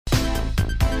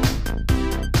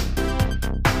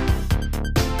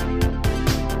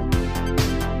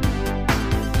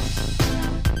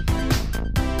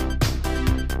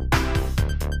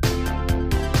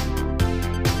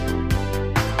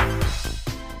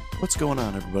What's going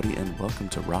on, everybody, and welcome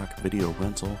to Rock Video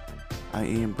Rental. I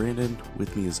am Brandon.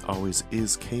 With me, as always,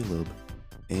 is Caleb,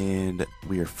 and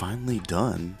we are finally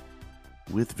done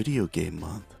with Video Game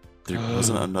Month. There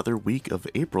wasn't another week of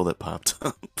April that popped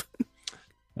up.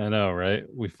 I know, right?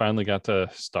 We finally got to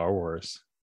Star Wars.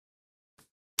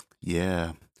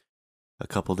 Yeah, a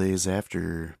couple days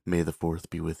after May the 4th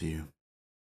be with you.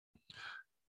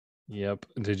 Yep.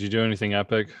 Did you do anything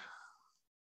epic?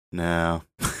 No.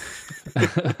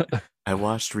 I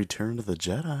watched Return of the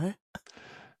Jedi.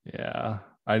 Yeah.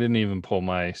 I didn't even pull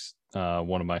my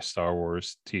one of my Star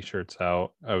Wars t-shirts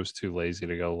out. I was too lazy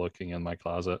to go looking in my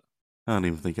closet. I don't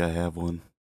even think I have one.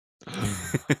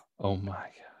 Oh my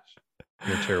gosh.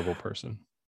 You're a terrible person.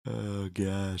 Oh,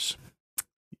 gosh.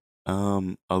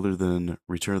 Other than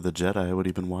Return of the Jedi, what have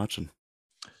you been watching?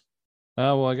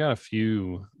 Well, I got a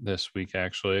few this week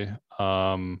actually.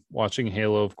 Watching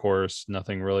Halo, of course,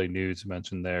 nothing really new to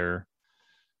mention there.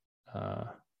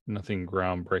 Nothing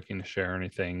groundbreaking to share or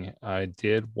anything. I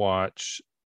did watch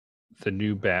the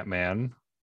new Batman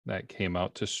that came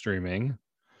out to streaming.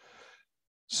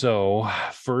 So,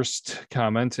 first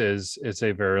comment is it's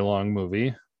a very long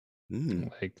movie,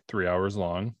 like 3 hours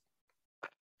long.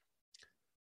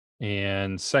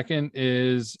 And second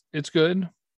is it's good.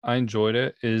 I enjoyed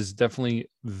it. It is definitely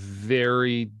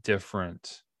very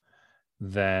different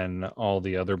than all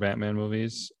the other Batman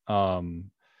movies.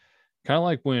 Kind of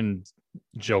like when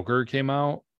Joker came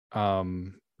out. You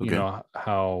Okay. know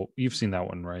how you've seen that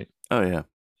one, right? Oh, yeah.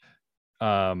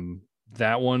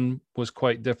 That one was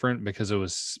quite different because it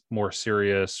was more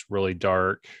serious, really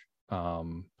dark.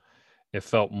 It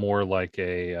felt more like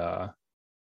heck,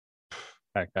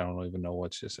 I don't even know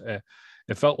what to say.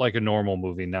 It felt like a normal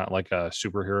movie, not like a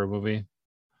superhero movie.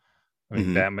 I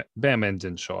mean, Batman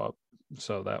didn't show up,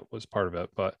 so that was part of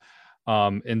it. But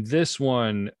in this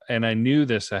one, and I knew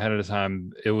this ahead of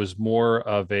time, it was more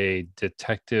of a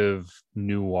detective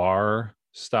noir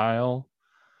style.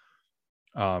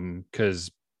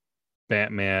 Because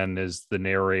Batman is the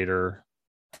narrator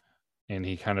and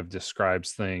he kind of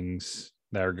describes things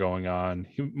that are going on.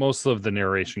 Most of the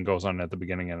narration goes on at the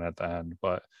beginning and at the end,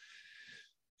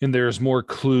 and there's more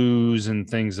clues and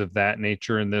things of that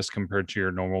nature in this compared to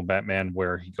your normal Batman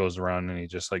where he goes around and he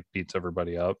just like beats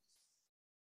everybody up.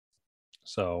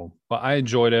 So, but I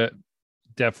enjoyed it.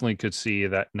 Definitely could see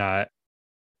that not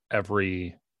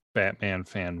every Batman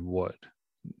fan would.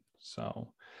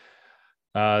 So,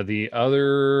 the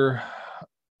other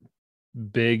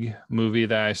big movie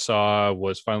that I saw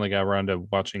was finally got around to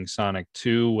watching Sonic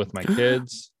 2 with my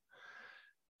kids.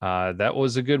 That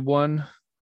was a good one.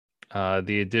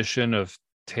 The addition of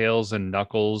Tails and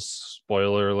Knuckles,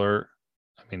 spoiler alert.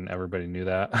 I mean, everybody knew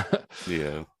that.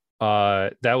 Yeah.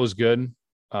 That was good.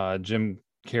 Jim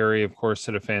Carrey, of course,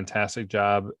 did a fantastic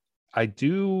job.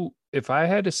 If I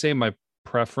had to say my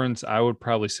preference, I would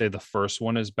probably say the first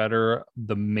one is better.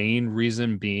 The main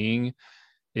reason being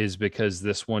is because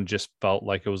this one just felt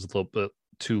like it was a little bit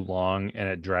too long and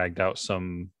it dragged out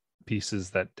some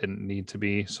pieces that didn't need to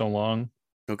be so long.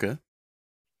 Okay.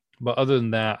 But other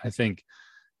than that, I think,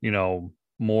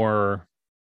 more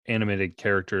animated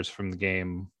characters from the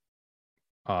game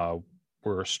uh,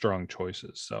 were strong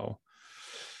choices. So,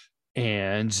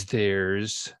 and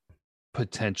there's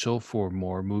potential for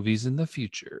more movies in the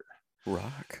future.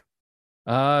 Rock.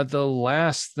 The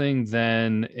last thing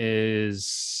then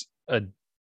is a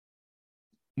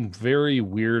very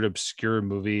weird, obscure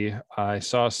movie. I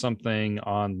saw something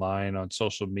online on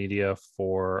social media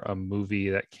for a movie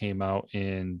that came out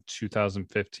in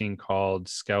 2015 called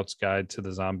Scout's Guide to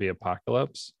the Zombie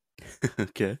Apocalypse.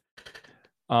 Okay.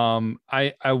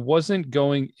 I wasn't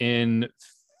going in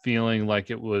feeling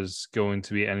like it was going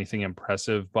to be anything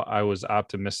impressive, but I was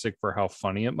optimistic for how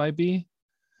funny it might be.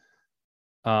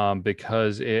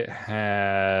 Because it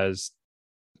has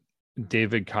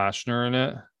David Kochner in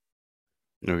it.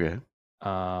 Okay.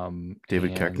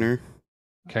 David And Koechner.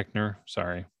 Keckner,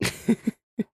 sorry.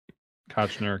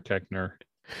 Kochner, Keckner.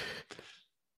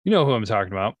 You know who I'm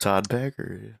talking about. Todd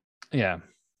Packer. Yeah.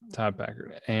 Todd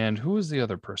Packer. And who was the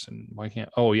other person? Blake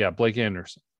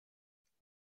Anderson.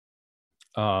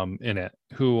 In it,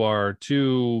 who are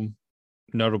two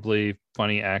notably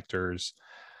funny actors.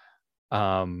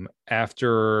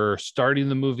 After starting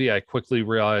the movie, I quickly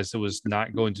realized it was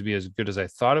not going to be as good as I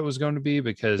thought it was going to be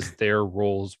because their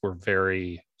roles were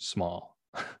very small.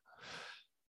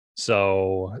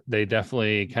 So they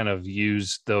definitely kind of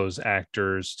used those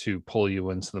actors to pull you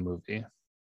into the movie.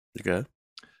 Okay.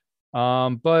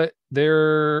 But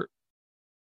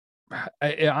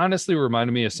it honestly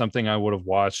reminded me of something I would have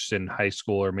watched in high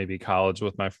school or maybe college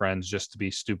with my friends just to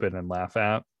be stupid and laugh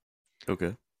at.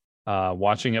 Okay.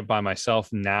 Watching it by myself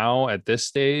now at this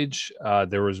stage,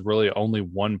 there was really only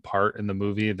one part in the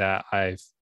movie that I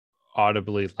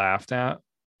audibly laughed at.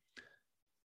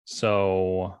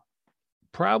 So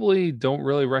probably don't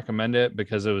really recommend it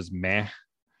because it was meh.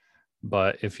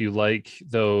 But if you like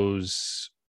those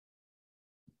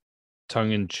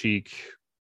tongue-in-cheek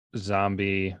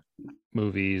zombie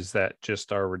movies that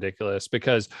just are ridiculous,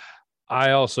 because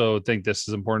I also think this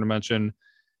is important to mention,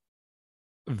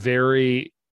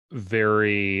 very,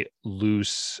 very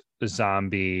loose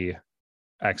zombie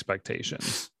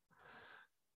expectations,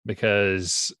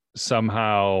 because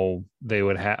somehow they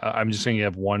would have, I'm just going to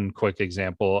give one quick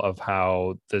example of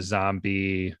how the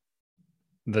zombies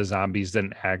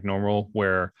didn't act normal,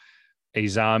 where a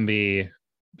zombie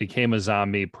became a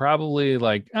zombie probably,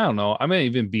 like, I don't know, I may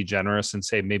even be generous and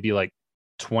say maybe like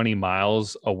 20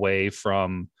 miles away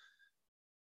from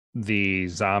the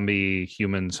zombie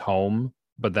human's home,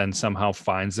 but then somehow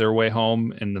finds their way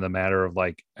home in the matter of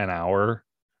like an hour.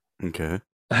 Okay.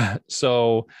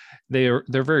 So they're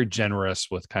very generous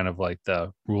with kind of like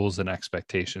the rules and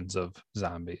expectations of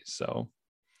zombies. So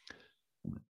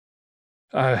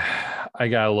I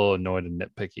got a little annoyed and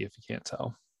nitpicky, if you can't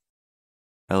tell.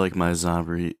 I like my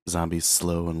zombies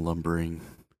slow and lumbering.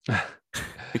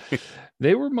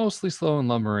 They were mostly slow and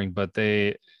lumbering, but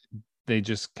they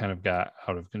just kind of got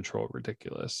out of control,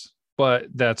 ridiculous. But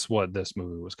that's what this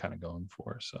movie was kind of going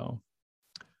for. So,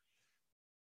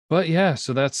 but yeah,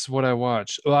 so that's what I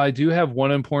watched. Well, I do have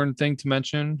one important thing to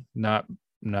mention, not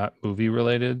movie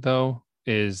related though,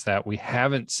 is that we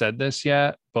haven't said this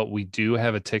yet, but we do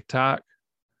have a TikTok.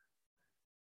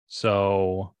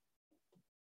 So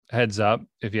heads up,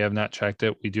 if you have not checked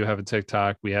it, we do have a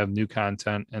TikTok. We have new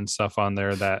content and stuff on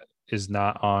there that is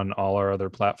not on all our other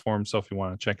platforms. So if you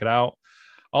want to check it out.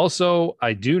 Also,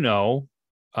 I do know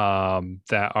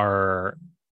that our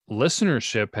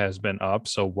listenership has been up.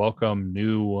 So welcome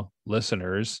new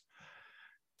listeners.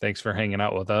 Thanks for hanging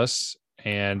out with us.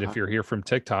 And if you're here from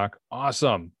TikTok,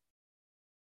 awesome.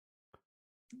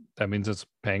 That means it's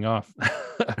paying off.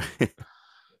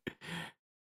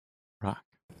 Rock.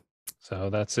 So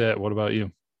that's it. What about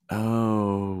you?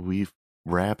 Oh, we've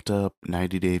wrapped up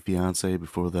 90 Day Fiance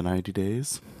before the 90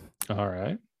 days. All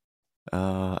right.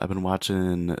 I've been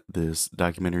watching this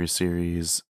documentary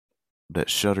series that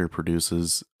Shudder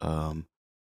produces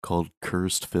called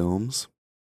Cursed Films.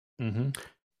 Mm-hmm.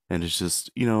 And it's just,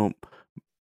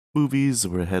 movies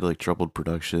where it had like troubled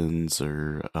productions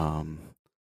or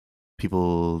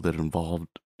people that are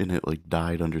involved in it like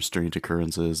died under strange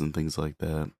occurrences and things like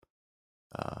that.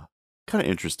 Kind of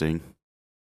interesting.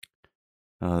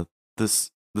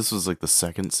 This was like the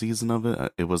second season of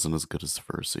it. It wasn't as good as the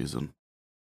first season.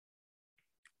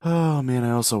 Oh man,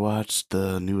 I also watched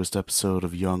the newest episode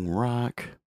of Young Rock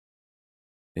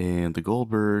and the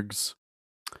Goldbergs.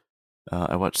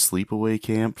 I watched Sleepaway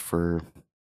Camp for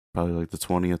probably like the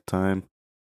 20th time.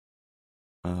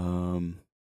 And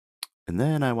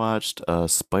then I watched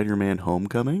Spider-Man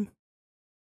Homecoming.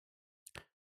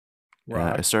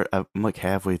 I'm like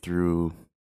halfway through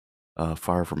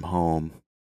Far From Home,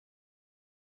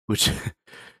 which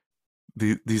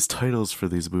these titles for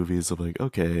these movies, I'm like,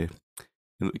 okay.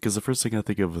 Because the first thing I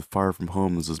think of with Far From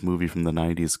Home is this movie from the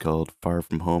 90s called Far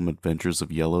From Home Adventures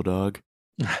of Yellow Dog.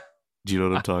 Do you know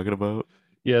what I'm talking about?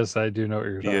 Yes, I do know what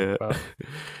you're talking about.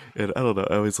 And I don't know,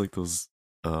 I always like those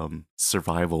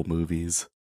survival movies.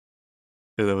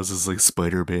 And that was just like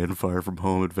Spider-Man Far From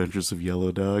Home Adventures of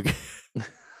Yellow Dog.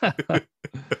 That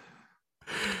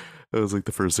was like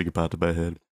the first thing that popped in my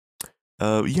head.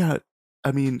 Yeah,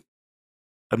 I mean,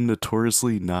 I'm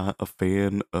notoriously not a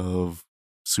fan of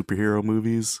superhero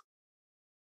movies.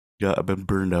 Yeah, I've been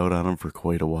burned out on them for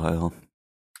quite a while.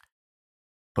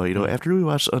 But after we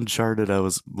watched Uncharted, I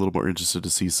was a little more interested to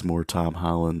see some more Tom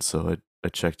Holland, so I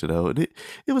checked it out, and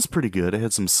it was pretty good. It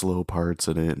had some slow parts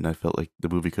in it, and I felt like the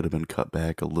movie could have been cut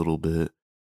back a little bit.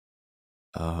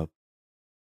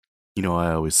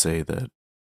 I always say that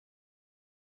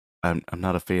I'm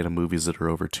not a fan of movies that are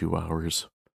over 2 hours.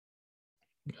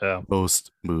 Yeah.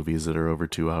 Most movies that are over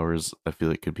 2 hours, I feel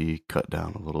like could be cut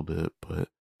down a little bit, but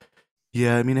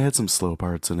yeah, I mean, it had some slow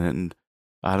parts in it, and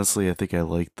honestly, I think I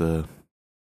liked the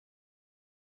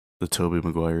Tobey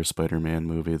Maguire Spider-Man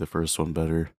movie, the first one,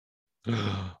 better.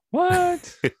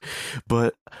 What?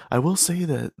 But I will say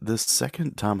that the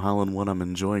second Tom Holland one I'm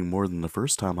enjoying more than the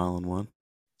first Tom Holland one.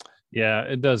 Yeah,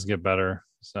 it does get better.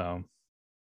 So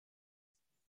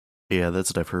yeah,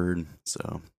 that's what I've heard.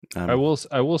 So I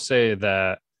will say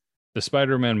that the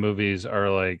Spider-Man movies are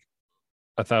like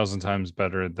 1,000 times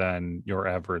better than your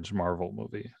average Marvel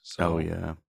movie. So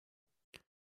yeah,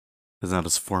 it's not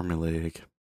as formulaic.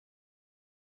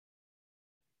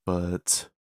 But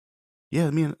yeah,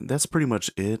 I mean, that's pretty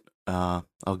much it.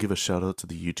 I'll give a shout out to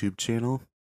the YouTube channel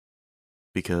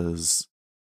because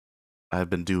I've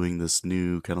been doing this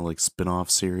new kind of like spin-off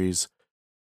series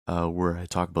where I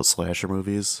talk about slasher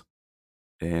movies,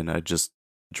 and I just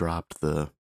dropped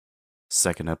the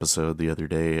second episode the other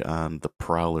day on The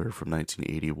Prowler from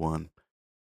 1981.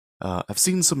 I've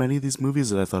seen so many of these movies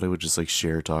that I thought I would just like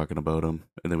share talking about them,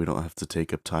 and then we don't have to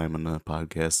take up time on the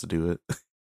podcast to do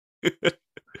it.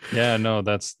 Yeah, no,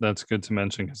 that's good to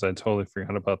mention because I totally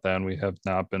forgot about that, and we have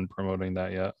not been promoting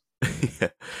that yet.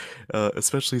 Yeah,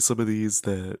 especially some of these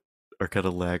that are kind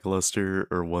of lackluster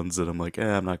or ones that I'm like,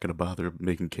 I'm not gonna bother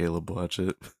making Caleb watch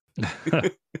it.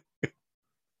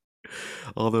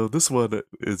 Although this one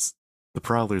is The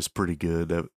Prowler's pretty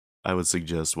good. I would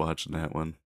suggest watching that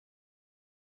one.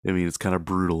 I mean, it's kind of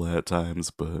brutal at times,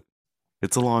 but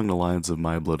it's along the lines of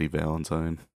My Bloody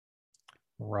Valentine.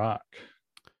 Rock.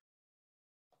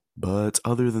 But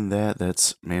other than that,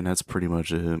 that's pretty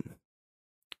much it.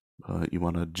 You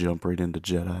want to jump right into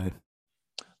Jedi?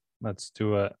 Let's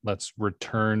do it. Let's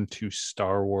return to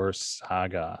Star Wars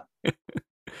Saga.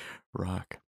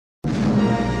 Rock.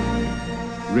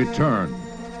 Return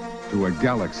to a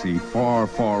galaxy far,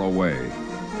 far away.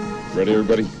 Ready,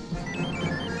 everybody?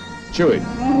 Chewie,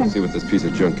 let's see what this piece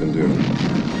of junk can do.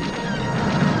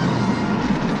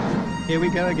 Here we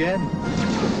go again.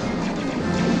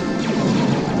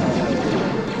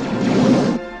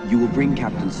 You will bring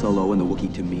Captain Solo and the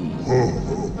Wookiee to me.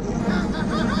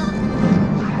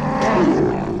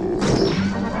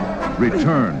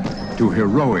 Return to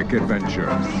heroic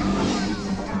adventure.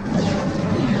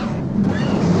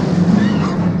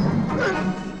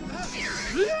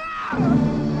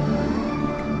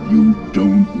 You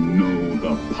don't know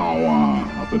the power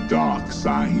of the dark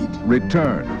side.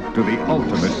 Return to the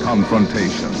ultimate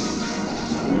confrontation.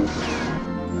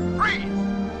 Freeze!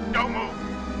 Don't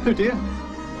move! Oh dear.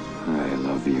 I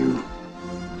love you.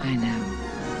 I know.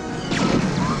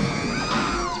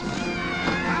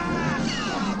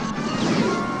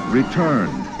 Return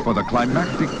for the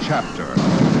climactic chapter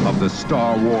of the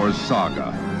Star Wars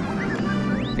saga.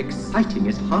 Exciting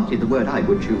is hardly the word I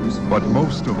would choose. But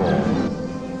most of all,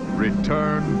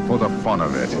 return for the fun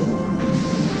of it.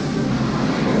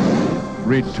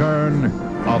 Return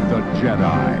of the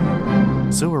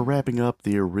Jedi. So we're wrapping up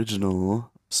the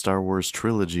original Star Wars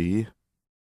trilogy.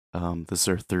 This is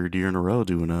our third year in a row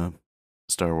doing a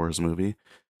Star Wars movie.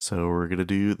 So we're going to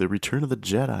do The Return of the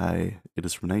Jedi. It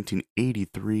is from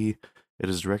 1983. It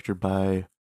is directed by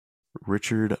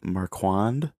Richard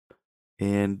Marquand.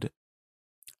 And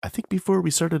I think before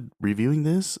we started reviewing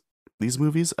these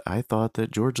movies, I thought that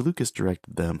George Lucas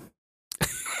directed them.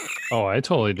 Oh, I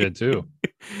totally did too.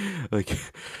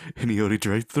 And he only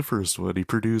directed the first one. He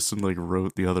produced and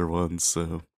wrote the other ones,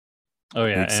 so. Oh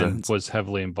yeah, and sense. was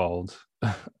heavily involved.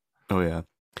 Oh yeah,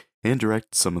 and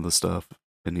directed some of the stuff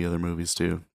in the other movies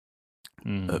too.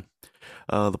 Mm.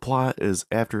 The plot is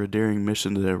after a daring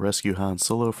mission to rescue Han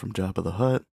Solo from Jabba the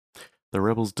Hutt, the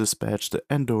rebels dispatch to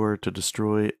Endor to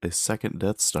destroy a second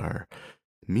Death Star.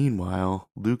 Meanwhile,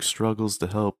 Luke struggles to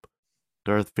help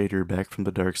Darth Vader back from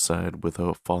the dark side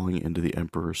without falling into the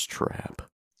Emperor's trap.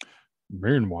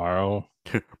 Meanwhile,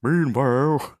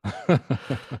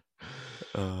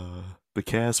 the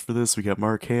cast for this, we got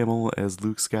Mark Hamill as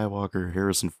Luke Skywalker,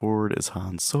 Harrison Ford as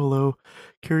Han Solo,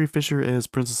 Carrie Fisher as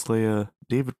Princess Leia,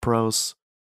 David Prowse,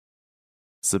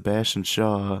 Sebastian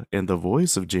Shaw, and the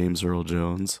voice of James Earl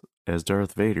Jones as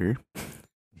Darth Vader.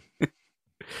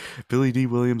 Billy D.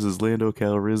 Williams as Lando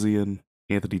Calrissian,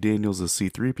 Anthony Daniels as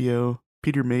C-3PO,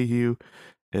 Peter Mayhew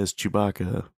as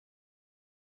Chewbacca,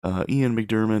 Ian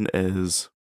McDiarmid as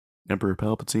Emperor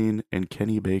Palpatine, and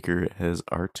Kenny Baker as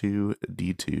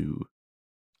R2-D2.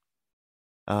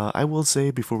 I will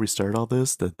say before we start all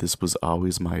this that this was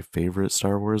always my favorite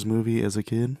Star Wars movie as a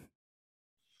kid.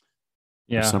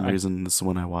 Yeah, for some reason, this is the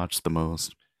one I watched the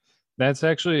most. That's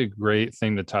actually a great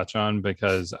thing to touch on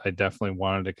because I definitely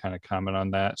wanted to kind of comment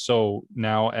on that. So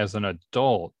now as an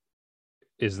adult,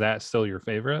 is that still your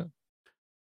favorite?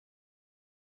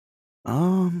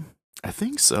 I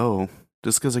think so.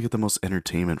 Just because I get the most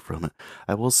entertainment from it.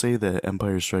 I will say that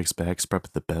Empire Strikes Back is probably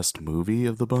the best movie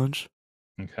of the bunch.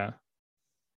 Okay.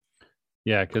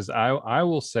 Yeah, because I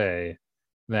will say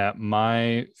that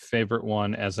my favorite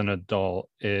one as an adult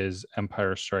is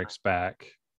Empire Strikes Back.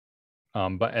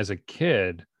 But as a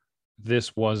kid,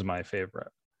 this was my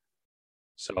favorite.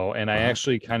 So, and I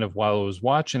actually kind of, while I was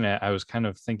watching it, I was kind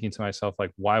of thinking to myself,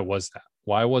 like, why was that?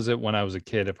 Why was it when I was a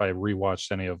kid, if I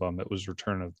rewatched any of them, it was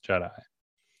Return of the Jedi?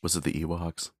 Was it the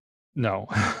Ewoks? No.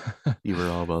 You were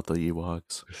all about the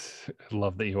Ewoks. I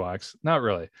love the Ewoks. Not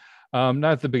really.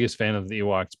 Not the biggest fan of the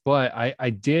Ewoks, but I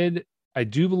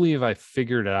do believe I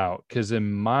figured it out, because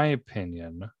in my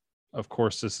opinion, of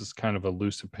course, this is kind of a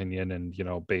loose opinion and,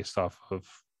 based off of,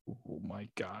 oh my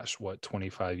gosh, what,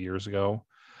 25 years ago,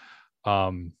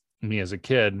 me as a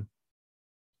kid,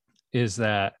 is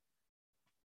that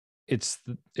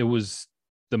it was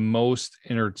the most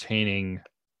entertaining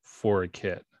for a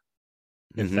kid,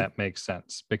 if that makes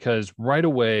sense, because right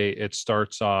away it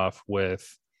starts off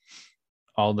with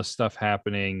all the stuff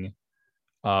happening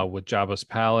with Jabba's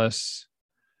palace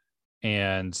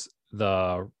and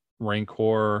the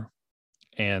Rancor,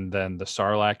 and then the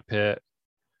Sarlacc pit,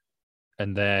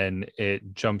 and then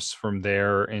it jumps from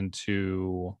there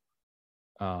into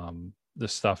the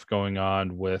stuff going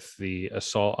on with the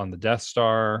assault on the Death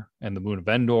Star and the moon of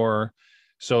Endor.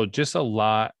 So just a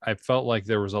lot. I felt like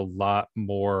there was a lot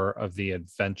more of the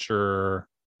adventure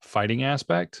fighting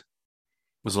aspect.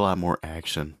 Was a lot more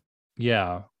action.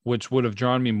 Yeah, which would have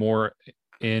drawn me more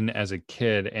in as a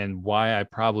kid, and why I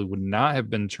probably would not have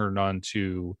been turned on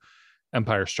to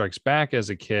Empire Strikes Back as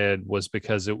a kid was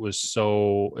because it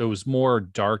was more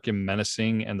dark and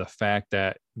menacing, and the fact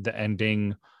that the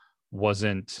ending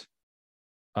wasn't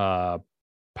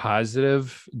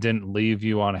positive, didn't leave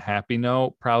you on a happy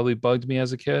note, probably bugged me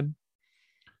as a kid.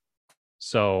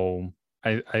 So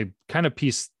I kind of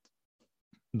pieced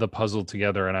the puzzle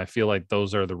together, and I feel like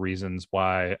those are the reasons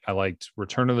why I liked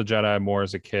Return of the Jedi more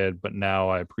as a kid, but now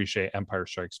I appreciate Empire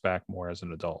Strikes Back more as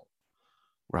an adult.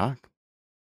 Rock.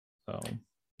 So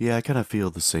yeah, I kind of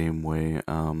feel the same way.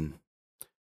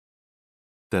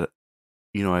 That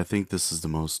I think this is the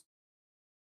most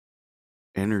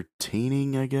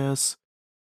entertaining, I guess.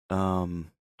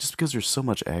 Just because there's so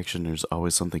much action, there's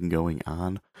always something going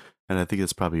on, and I think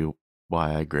that's probably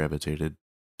why I gravitated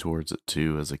towards it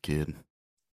too as a kid.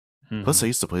 Plus, I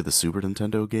used to play the Super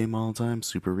Nintendo game all the time,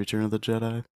 Super Return of the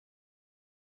Jedi.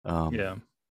 Yeah.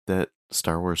 That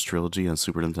Star Wars trilogy on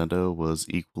Super Nintendo was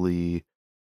equally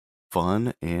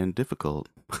fun and difficult.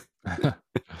 You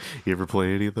ever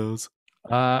play any of those?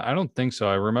 I don't think so.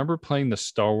 I remember playing the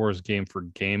Star Wars game for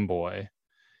Game Boy,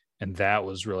 and that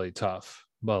was really tough,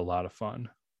 but a lot of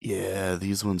fun. Yeah,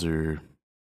 these ones are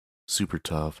super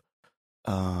tough.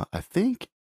 I think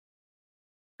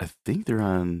they're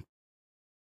on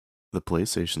the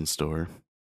PlayStation Store.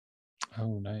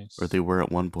 Oh, nice. Or they were at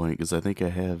one point, because I think I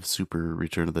have Super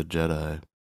Return of the Jedi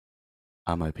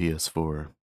on my PS4.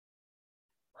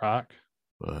 Rock.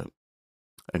 But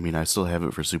I mean, I still have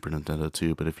it for Super Nintendo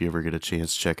too, but if you ever get a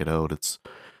chance, check it out.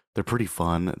 They're pretty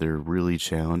fun. They're really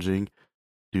challenging.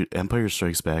 Dude, Empire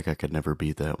Strikes Back, I could never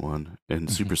beat that one. And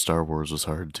Super Star Wars was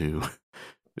hard too.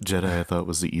 Jedi, I thought,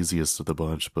 was the easiest of the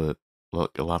bunch, but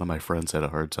look, a lot of my friends had a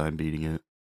hard time beating it.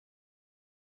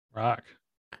 Rock.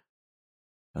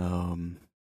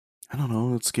 I don't know.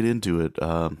 Let's get into it.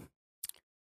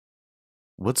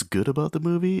 What's good about the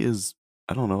movie is,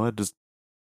 I don't know. I just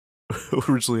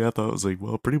originally I thought it was like,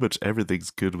 well, pretty much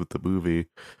everything's good with the movie.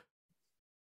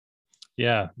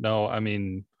 Yeah. No, I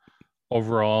mean,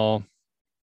 overall,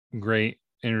 great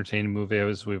entertaining movie,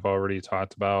 as we've already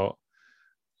talked about.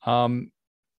 I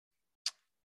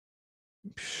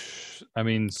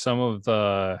mean, some of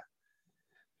the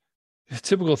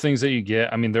typical things that you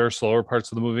get. I mean, there are slower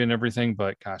parts of the movie and everything,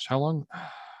 but gosh, how long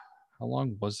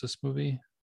was this movie?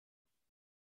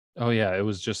 Oh yeah, it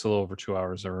was just a little over 2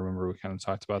 hours. I remember we kind of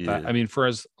talked about that. I mean, for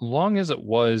as long as it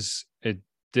was, it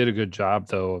did a good job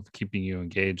though of keeping you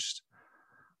engaged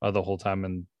the whole time.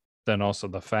 And then also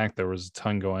the fact there was a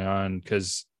ton going on,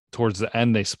 because towards the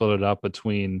end they split it up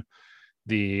between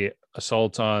the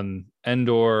assault on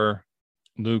Endor,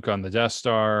 Luke on the Death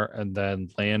Star, and then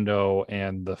Lando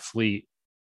and the fleet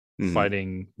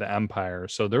fighting the Empire.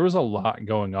 So there was a lot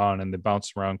going on, and they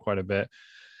bounced around quite a bit.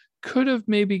 Could have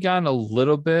maybe gotten a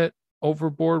little bit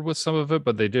overboard with some of it,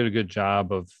 but they did a good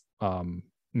job of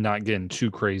not getting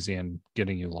too crazy and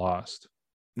getting you lost.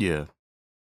 Yeah.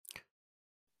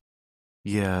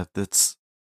 Yeah, that's,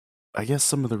 I guess,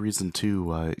 some of the reason too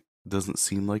why it doesn't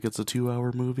seem like it's a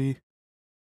 2-hour movie.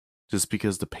 Just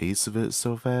because the pace of it is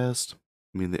so fast.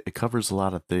 I mean, it covers a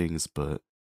lot of things, but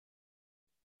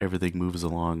everything moves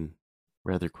along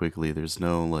rather quickly. There's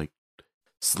no, like,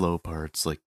 slow parts,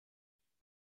 like,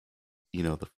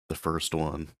 the first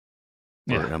one,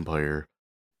 or Empire.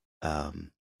 I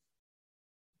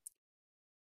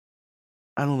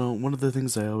don't know. One of the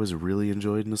things I always really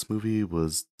enjoyed in this movie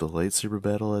was the lightsaber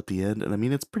battle at the end. And I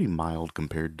mean, it's pretty mild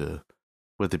compared to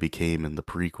what they became in the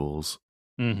prequels.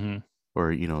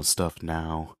 Or, stuff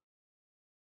now.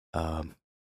 And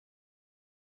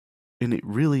it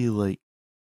really, like,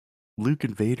 Luke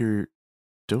and Vader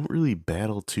don't really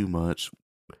battle too much.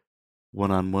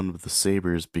 one-on-one with the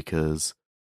sabers because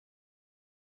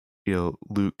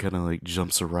Luke kind of like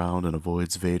jumps around and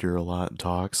avoids Vader a lot and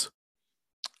talks.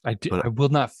 I But will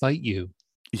not fight you.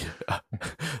 yeah,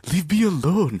 leave me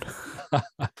alone.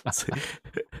 It's like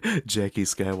Jackie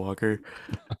Skywalker.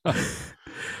 I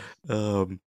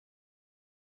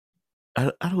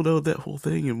don't know that whole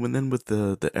thing, and then with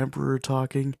the Emperor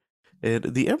talking,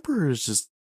 and the Emperor is just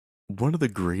one of the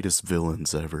greatest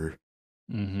villains ever.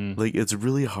 Mm-hmm. Like, it's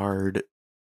really hard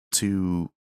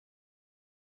to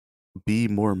be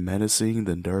more menacing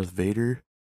than Darth Vader,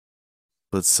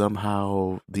 but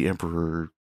somehow the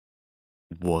Emperor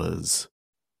was.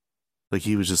 Like,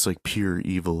 he was just like pure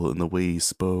evil in the way he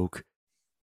spoke.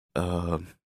 And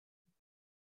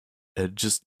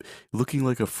just looking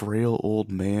like a frail old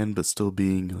man, but still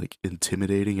being like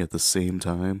intimidating at the same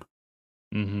time.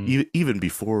 Mm-hmm. Even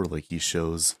before like he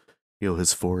shows,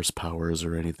 his force powers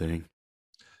or anything.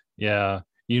 Yeah.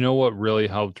 You know what really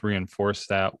helped reinforce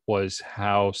that was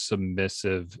how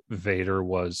submissive Vader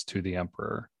was to the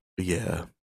Emperor. Yeah.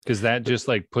 Because that just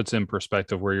like puts in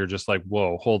perspective where you're just like,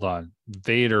 whoa, hold on.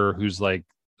 Vader, who's like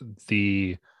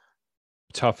the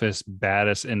toughest,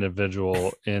 baddest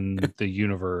individual in the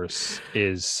universe,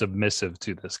 is submissive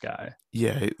to this guy.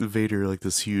 Yeah, Vader, like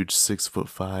this huge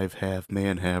 6'5", half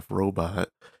man, half robot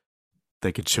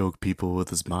that could choke people with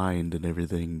his mind and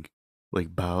everything,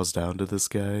 like bows down to this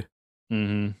guy.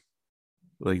 Mm-hmm.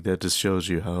 Like that just shows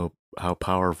you how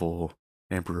powerful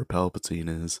Emperor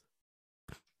Palpatine is.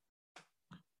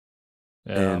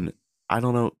 Yeah. And I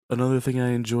don't know, another thing I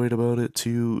enjoyed about it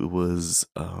too was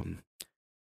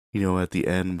at the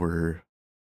end where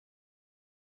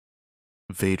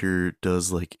Vader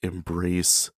does like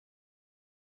embrace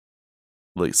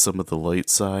like some of the light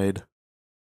side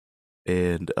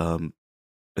and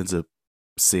ends up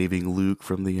saving Luke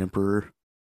from the Emperor.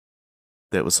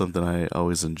 That was something I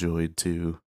always enjoyed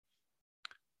too.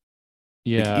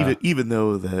 Yeah. Like, even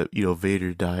though that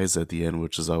Vader dies at the end,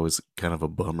 which is always kind of a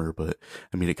bummer, but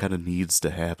I mean it kind of needs to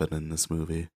happen in this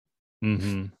movie.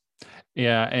 Mm-hmm.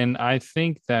 Yeah, and I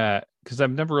think that because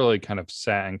I've never really kind of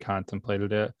sat and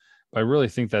contemplated it, but I really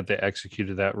think that they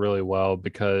executed that really well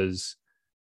because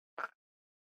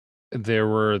there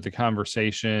were the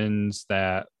conversations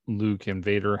that Luke and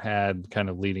Vader had kind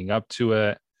of leading up to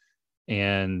it.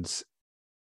 And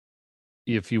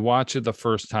if you watch it the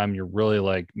first time, you're really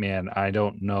like, man, I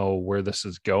don't know where this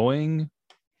is going.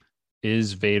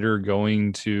 Is Vader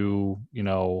going to,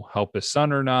 help his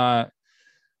son or not?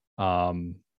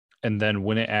 And then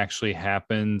when it actually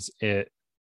happens, I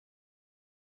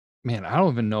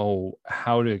don't even know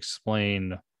how to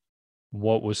explain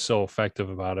what was so effective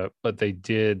about it, but they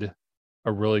did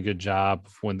a really good job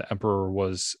when the Emperor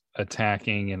was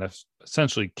attacking and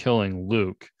essentially killing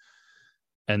Luke.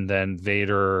 And then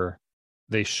Vader,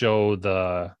 they show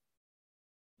the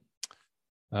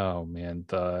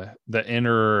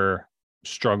inner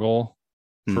struggle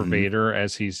for Vader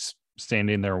as he's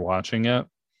standing there watching it,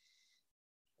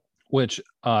 which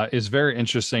is very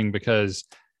interesting because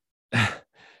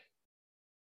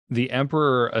the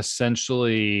Emperor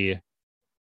essentially,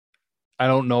 I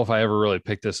don't know if I ever really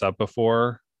picked this up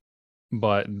before,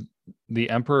 but the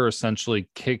Emperor essentially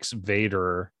kicks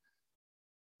Vader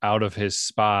out of his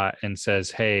spot and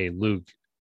says, "Hey, Luke,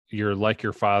 you're like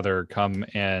your father. Come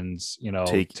and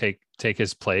take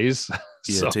his place."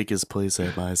 Yeah, take his place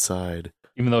at my side,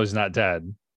 even though he's not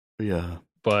dead. Yeah,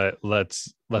 but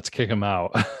let's kick him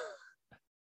out.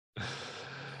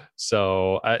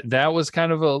 So that was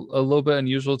kind of a little bit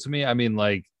unusual to me. I mean,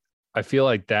 like, I feel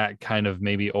like that kind of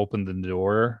maybe opened the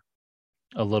door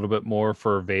a little bit more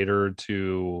for Vader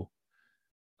to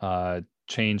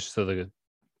change to the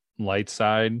light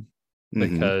side,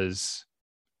 because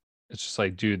it's just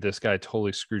like, dude, this guy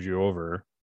totally screwed you over.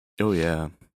 Oh yeah.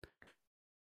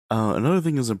 Another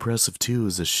thing that's impressive too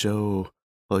is a show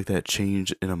like that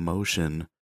change in emotion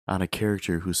on a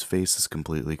character whose face is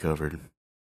completely covered.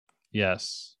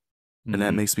 Yes. And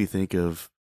that makes me think of,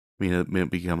 I mean, it may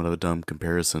be kind of a dumb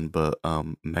comparison, but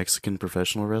Mexican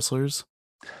professional wrestlers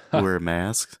who wear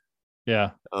masks.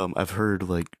 Yeah. I've heard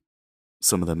like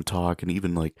some of them talk, and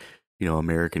even like,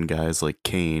 American guys like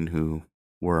Kane who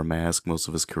wore a mask most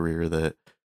of his career, that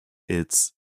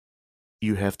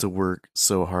you have to work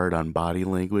so hard on body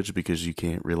language because you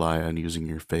can't rely on using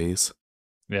your face.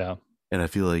 Yeah. And I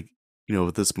feel like,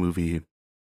 with this movie,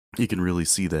 you can really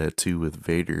see that too with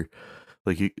Vader.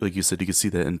 Like you said, you can see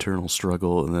that internal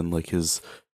struggle, and then like his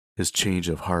change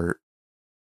of heart,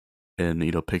 and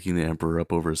picking the Emperor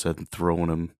up over his head and throwing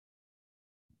him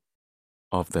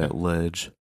off that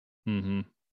ledge.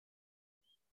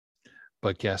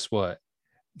 But guess what?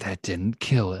 That didn't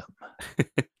kill him.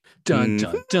 Dun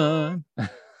dun dun.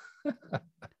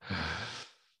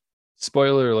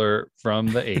 Spoiler alert from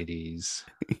the 80s.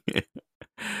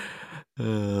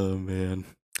 Oh man.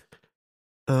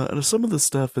 And some of the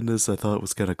stuff in this I thought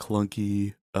was kind of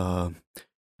clunky. I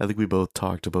think we both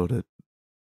talked about it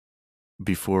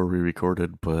before we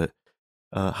recorded, but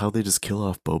how they just kill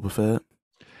off Boba Fett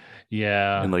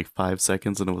Yeah. in like 5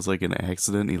 seconds, and it was like an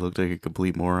accident. He looked like a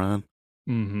complete moron.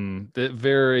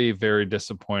 Very, very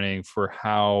disappointing for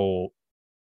how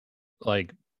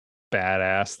like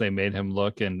badass they made him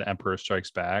look in Emperor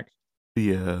Strikes Back.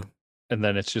 Yeah. And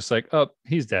then it's just like, oh,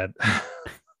 he's dead.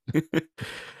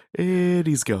 And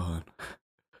he's gone.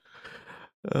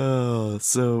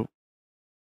 So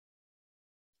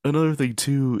another thing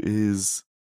too is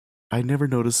I never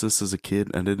noticed this as a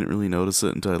kid. I didn't really notice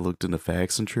it until I looked into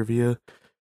facts and trivia.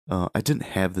 I didn't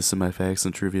have this in my facts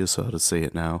and trivia, so I'll just say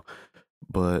it now.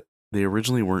 But they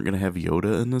originally weren't going to have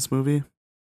Yoda in this movie.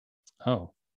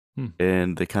 Oh.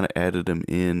 And they kind of added him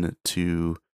in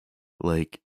to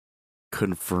like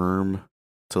confirm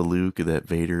to Luke that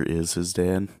Vader is his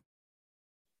dad.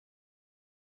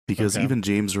 Because even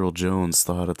James Earl Jones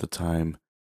thought at the time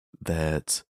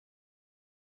that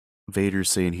Vader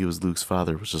saying he was Luke's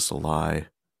father was just a lie,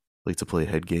 like to play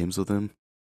head games with him.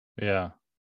 Yeah.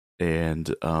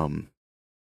 And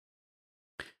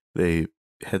they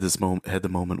had the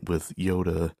moment with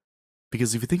Yoda,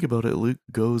 because if you think about it, Luke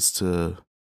goes to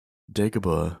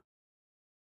Dagobah,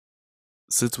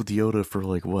 sits with Yoda for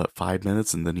like what, 5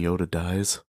 minutes, and then Yoda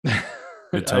dies.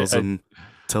 It tells him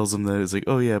that it's like,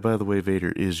 oh yeah, by the way,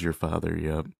 Vader is your father.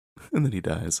 Yep. And then he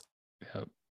dies. Yep.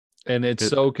 And it's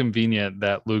so convenient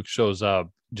that Luke shows up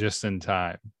just in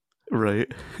time.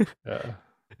 Right. Yeah.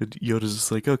 Yoda's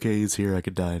just like, okay, he's here. I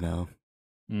could die now.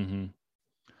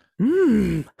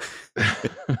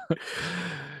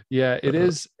 Yeah, it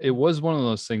is. It was one of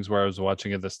those things where I was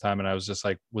watching it this time and I was just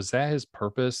like, was that his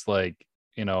purpose? Like,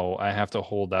 I have to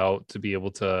hold out to be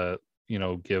able to,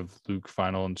 give Luke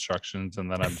final instructions and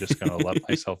then I'm just going to let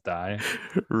myself die.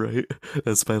 Right.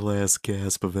 That's my last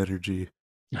gasp of energy.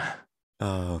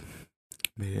 Man.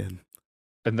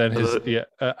 And then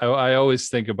I always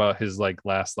think about his like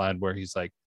last line where he's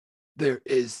like, there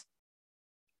is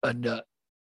another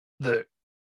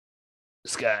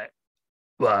sky.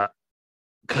 I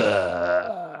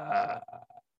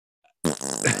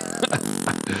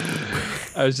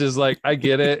was just like, I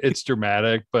get it. It's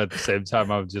dramatic. But at the same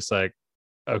time, I was just like,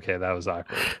 okay, that was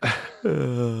awkward.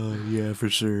 Yeah, for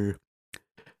sure.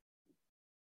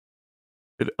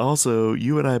 And also,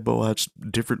 you and I both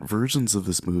watched different versions of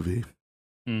this movie.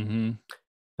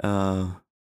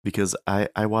 Because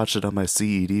I watched it on my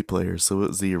CED player, so it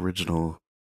was the original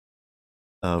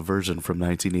version from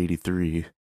 1983.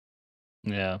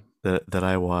 Yeah. That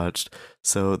I watched.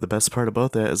 So the best part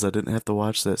about that is I didn't have to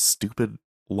watch that stupid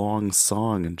long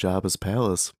song in Jabba's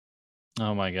palace.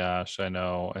 Oh my gosh, I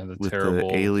know. And with terrible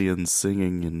the aliens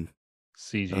singing and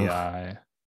CGI.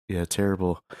 Yeah,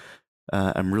 terrible.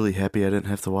 I'm really happy I didn't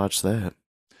have to watch that,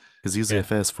 because usually I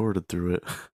fast forwarded through it.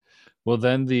 Well,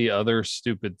 then the other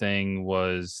stupid thing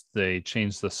was they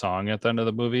changed the song at the end of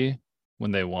the movie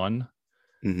when they won.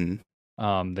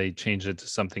 They changed it to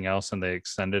something else and they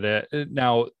extended it.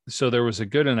 Now, so there was a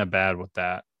good and a bad with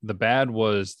that. The bad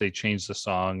was they changed the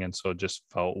song, and so it just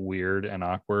felt weird and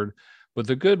awkward. But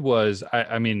the good was,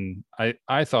 I mean,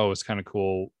 I thought it was kind of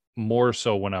cool, more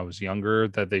so when I was younger,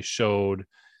 that they showed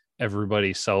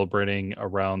everybody celebrating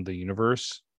around the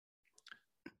universe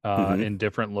in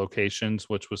different locations,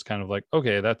 which was kind of like,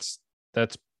 okay, that's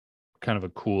kind of a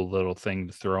cool little thing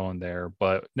to throw in there,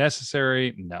 but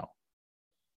necessary? No.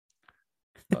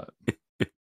 But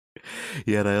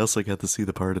yeah, and I also got to see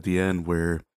the part at the end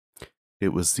where it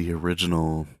was the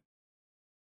original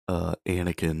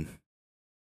Anakin.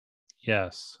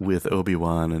 Yes. With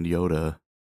Obi-Wan and Yoda.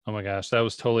 Oh my gosh, that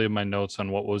was totally in my notes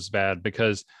on what was bad,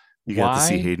 because you got to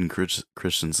see Hayden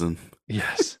Christensen.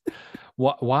 Yes.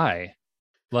 Why?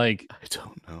 Like, I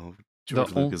don't know.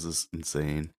 George Lucas is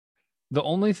insane. The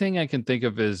only thing I can think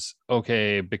of is,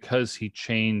 okay, because he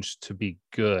changed to be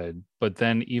good, but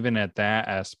then even at that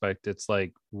aspect, it's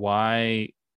like, why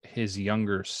his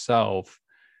younger self?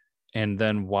 And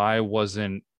then why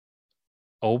wasn't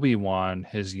Obi-Wan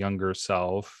his younger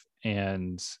self?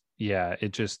 And yeah,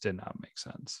 it just did not make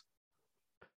sense.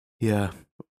 Yeah.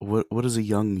 What does a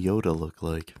young Yoda look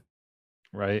like?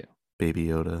 Right. Baby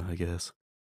Yoda, I guess.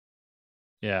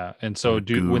 Yeah. And so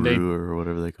when they, or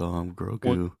whatever they call him,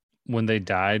 Grogu. When they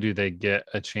die, do they get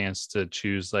a chance to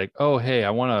choose like, oh, hey,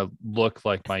 I want to look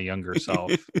like my younger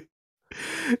self?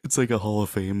 It's like a Hall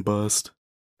of Fame bust.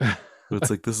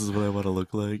 It's like, this is what I want to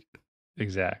look like.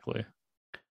 Exactly.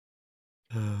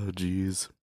 Oh, jeez.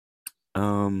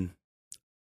 Um,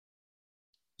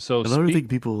 So another thing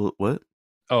people what?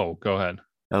 Oh, go ahead.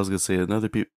 I was gonna say another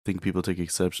thing people take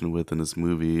exception with in this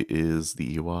movie is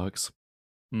the Ewoks.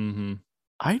 Mm-hmm.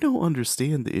 I don't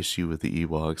understand the issue with the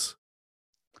Ewoks.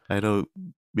 I know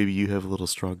maybe you have a little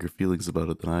stronger feelings about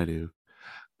it than I do.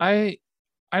 I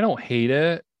don't hate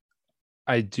it.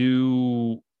 I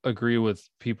do agree with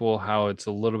people how it's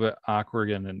a little bit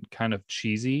awkward and kind of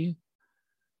cheesy.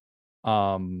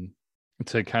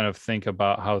 To kind of think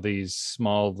about how these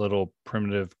small little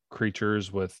primitive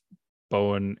creatures with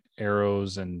bow and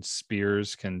arrows and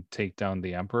spears can take down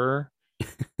the emperor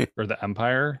or the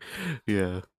empire.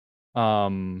 Yeah.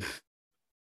 Um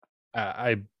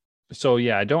I so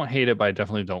yeah, I don't hate it, but I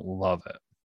definitely don't love it.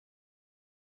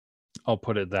 I'll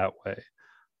put it that way.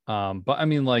 But I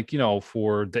mean, like,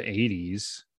 for the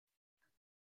 80s,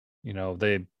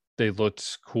 they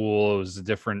looked cool. It was a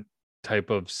different type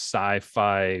of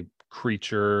sci-fi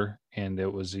creature, and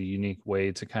it was a unique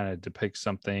way to kind of depict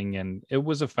something, and it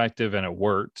was effective and it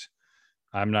worked.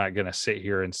 I'm not gonna sit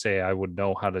here and say I would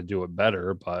know how to do it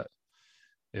better, but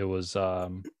it was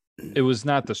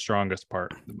not the strongest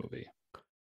part of the movie.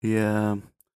 Yeah.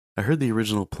 I heard the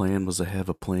original plan was to have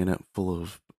a planet full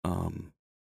of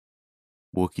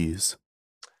Wookiees.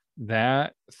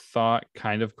 That thought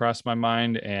kind of crossed my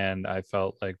mind, and I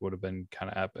felt like would have been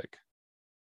kind of epic.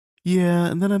 Yeah,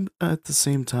 and then I'm at the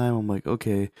same time I'm like,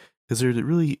 okay, is there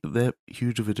really that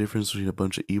huge of a difference between a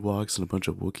bunch of Ewoks and a bunch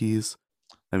of Wookiees?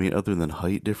 I mean, other than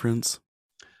height difference?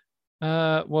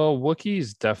 Well,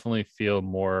 Wookiees definitely feel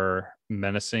more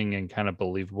menacing and kind of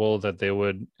believable that they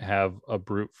would have a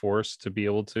brute force to be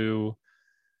able to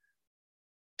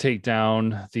take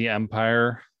down the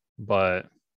Empire. But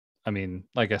I mean,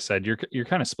 like I said, you're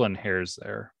kind of splitting hairs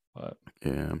there. But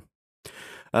Yeah.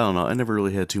 I don't know. I never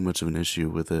really had too much of an issue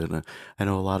with it. And I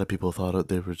know a lot of people thought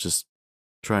they were just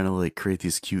trying to like create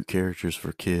these cute characters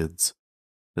for kids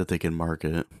that they can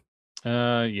market.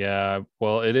 yeah,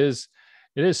 well, it is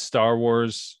Star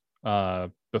Wars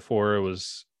before it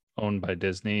was owned by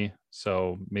Disney,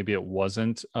 so maybe it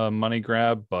wasn't a money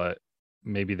grab, but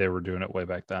maybe they were doing it way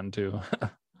back then too.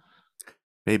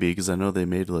 Maybe because I know they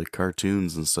made like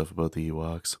cartoons and stuff about the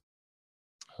Ewoks.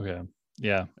 Okay.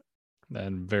 Yeah.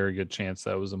 And very good chance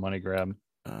that was a money grab.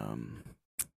 Um,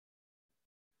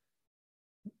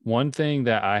 One thing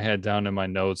that I had down in my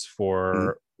notes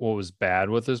for what was bad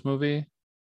with this movie,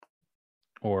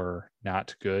 or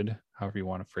not good, however you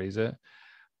want to phrase it,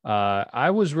 I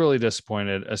was really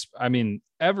disappointed. I mean,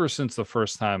 ever since the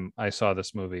first time I saw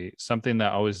this movie, something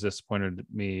that always disappointed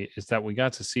me is that we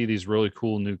got to see these really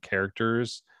cool new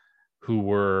characters who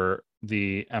were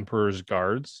the Emperor's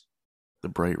guards. the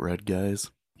bright red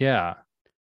guys. Yeah,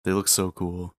 They look so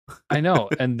cool. I know.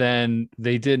 And then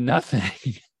they did nothing.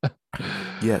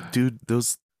 Yeah, dude,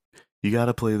 those you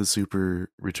gotta play the Super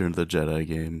Return of the Jedi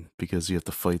game because you have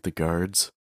to fight the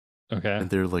guards. Okay. And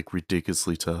they're like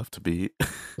ridiculously tough to beat.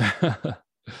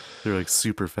 They're like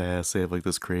super fast. They have like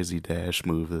this crazy dash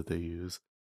move that they use.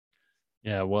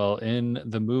 Yeah, well, in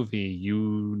the movie,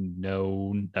 you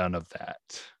know none of that.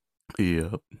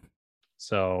 Yep.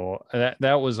 So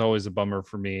that was always a bummer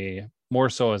for me,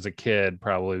 more so as a kid,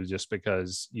 probably just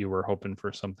because you were hoping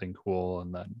for something cool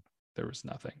and then there was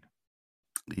nothing.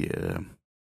 Yeah.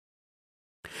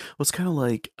 Well, it's kind of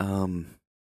like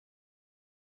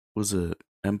was it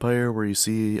Empire where you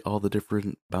see all the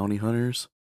different bounty hunters?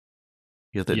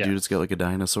 You got that dude that's got like a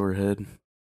dinosaur head.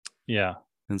 Yeah.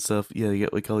 And stuff. Yeah, you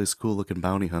get like all these cool looking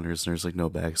bounty hunters, and there's like no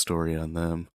backstory on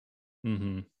them.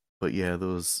 Mm-hmm. But yeah,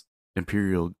 those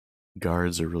Imperial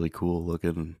guards are really cool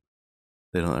looking.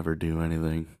 They don't ever do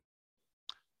anything.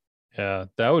 Yeah,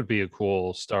 that would be a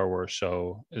cool Star Wars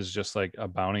show, is just like a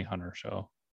bounty hunter show.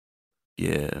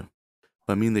 Yeah.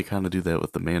 I mean, they kind of do that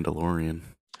with The Mandalorian.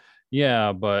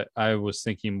 Yeah, but I was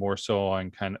thinking more so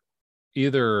on kind of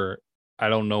either, I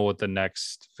don't know what the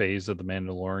next phase of The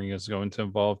Mandalorian is going to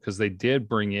involve, because they did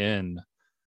bring in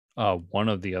one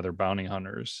of the other bounty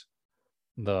hunters,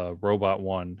 the robot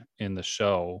one, in the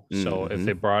show. So if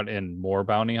they brought in more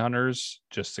bounty hunters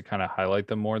just to kind of highlight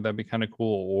them more, that'd be kind of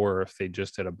cool. Or if they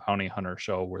just did a bounty hunter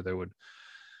show where they would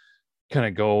kind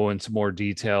of go into more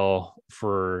detail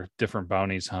for different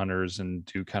bounties hunters and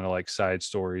do kind of like side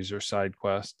stories or side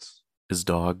quests. Is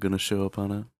Dog gonna show up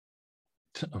on it?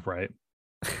 Right.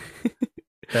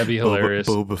 That'd be hilarious.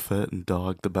 Boba Fett and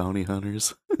Dog the bounty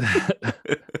hunters.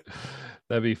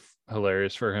 That'd be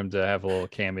hilarious for him to have a little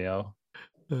cameo.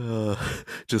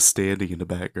 Just standing in the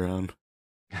background.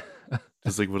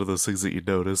 Just like one of those things that you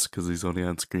notice because he's only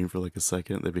on screen for like a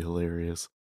second. That'd be hilarious.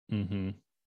 Mm-hmm.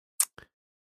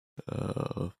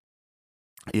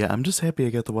 Yeah, I'm just happy I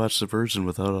got to watch the version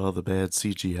without all the bad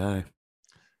CGI.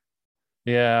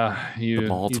 Yeah, The you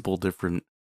multiple different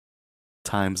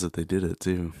times that they did it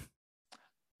too.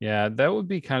 yeah, that would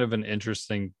be kind of an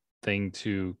interesting thing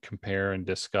to compare and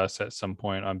discuss at some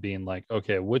point on being like,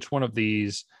 okay, which one of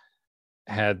these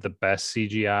had the best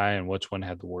CGI and which one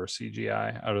had the worst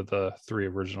CGI out of the three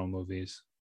original movies?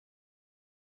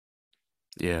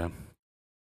 Yeah.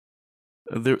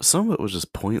 Some of it was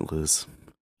just pointless.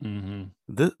 Mm-hmm.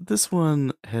 This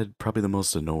one had probably the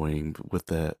most annoying with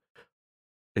that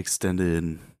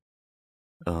extended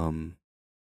um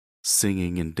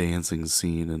singing and dancing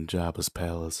scene in Jabba's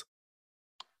palace.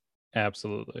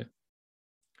 Absolutely.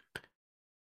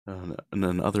 And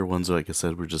then other ones, like I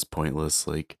said, were just pointless.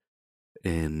 Like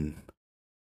in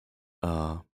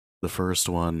uh the first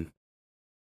one,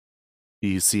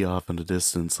 you see off in the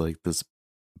distance like this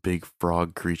big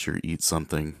frog creature eat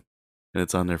something, and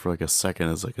it's on there for like a second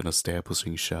as like an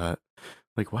establishing shot.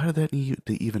 Like, why did that need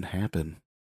to even happen?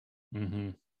 Mm-hmm.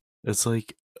 It's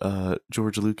like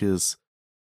George Lucas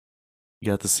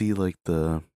got to see like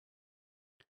the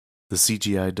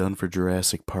CGI done for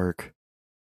Jurassic Park,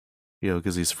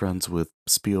 because he's friends with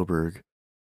Spielberg.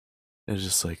 And it's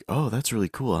just like, oh, that's really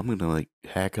cool. I'm gonna like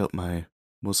hack up my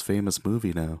most famous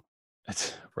movie now.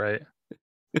 That's right.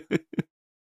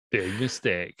 Big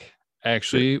mistake.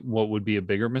 Actually, what would be a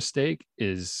bigger mistake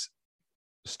is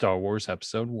Star Wars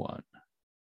Episode 1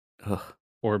 Ugh.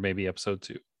 or maybe Episode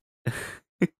 2.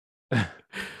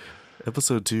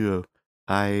 Episode 2,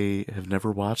 I have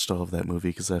never watched all of that movie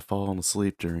because I've fallen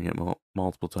asleep during it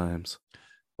multiple times.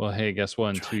 Well, hey, guess what?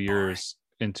 In It's 2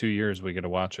 really years, we get to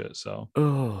watch it. So,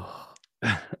 Oh,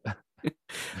 I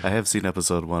have seen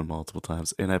episode 1 multiple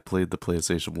times, and I played the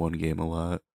PlayStation 1 game a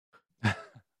lot.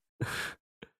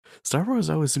 Star Wars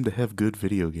always seem to have good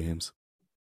video games.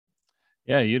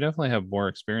 yeah, you definitely have more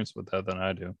experience with that than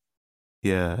I do.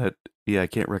 Yeah, I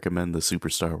can't recommend the Super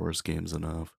Star Wars games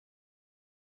enough.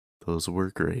 Those were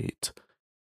great.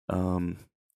 You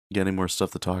got any more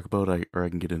stuff to talk about? Or I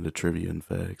can get into trivia and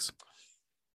facts.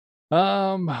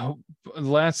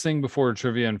 Last thing before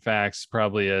trivia and facts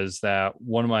probably is that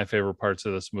one of my favorite parts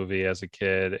of this movie as a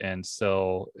kid and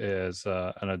still as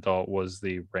an adult was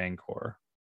the Rancor.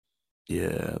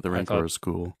 Yeah, the Rancor is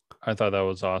cool. I thought that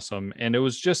was awesome, and it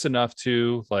was just enough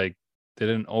to like they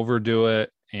didn't overdo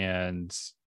it, and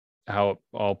how it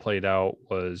all played out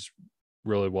was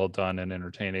really well done and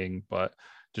entertaining, but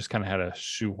just kind of had to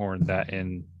shoehorn that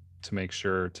in to make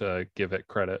sure to give it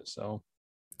credit. So,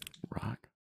 Rock.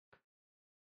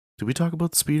 Did we talk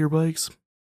about the speeder bikes?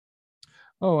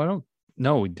 oh, I don't.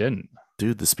 No, we didn't.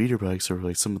 Dude, the speeder bikes are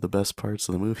like some of the best parts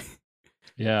of the movie.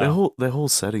 Yeah, that whole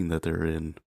setting that they're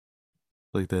in,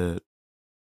 like the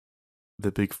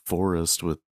big forest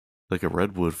with like a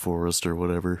redwood forest or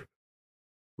whatever,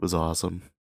 was awesome.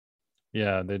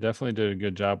 yeah, they definitely did a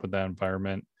good job with that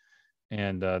environment,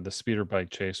 and the speeder bike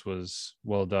chase was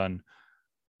well done.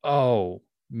 Oh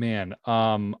man,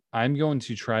 I'm going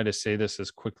to try to say this as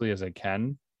quickly as I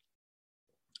can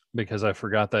because I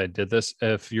forgot that I did this.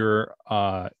 If you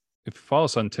follow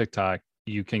us on TikTok,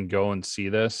 you can go and see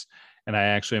this. And I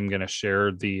actually am going to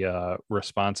share the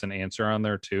response and answer on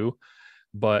there too.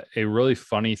 But a really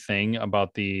funny thing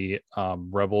about the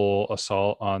rebel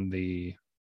assault on the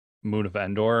moon of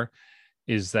Endor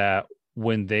is that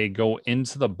when they go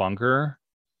into the bunker,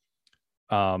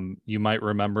 you might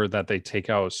remember that they take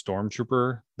out a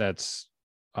stormtrooper that's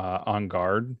on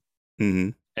guard, Mm-hmm.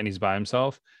 and he's by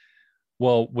himself.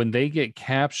 Well, when they get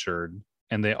captured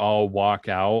and they all walk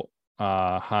out,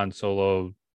 Han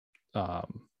Solo,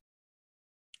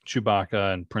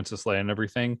 Chewbacca, and Princess Leia and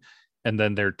everything, and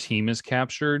then their team is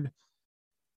captured,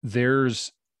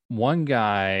 there's one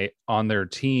guy on their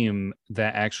team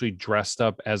that actually dressed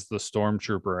up as the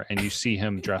stormtrooper, and you see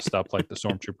him dressed up like the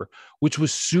stormtrooper, which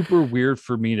was super weird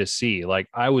for me to see. Like,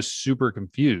 I was super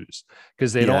confused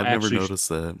because they don't I've actually never noticed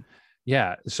that.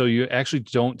 Yeah, so you actually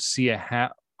don't see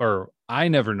or I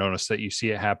never noticed that you see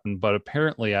it happen, but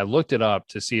apparently I looked it up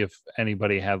to see if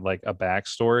anybody had like a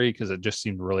backstory because it just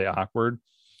seemed really awkward.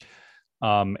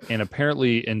 And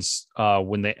apparently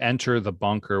when they enter the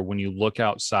bunker, when you look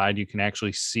outside, you can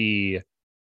actually see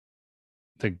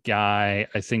the guy,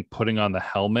 I think, putting on the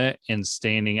helmet and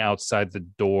standing outside the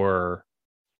door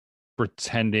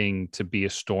pretending to be a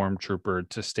stormtrooper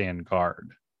to stand guard.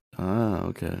 Ah,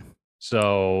 okay.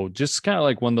 So just kind of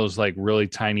like one of those like really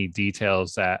tiny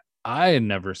details that I had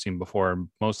never seen before. And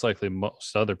most likely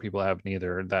most other people haven't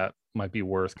either. That might be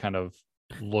worth kind of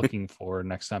looking for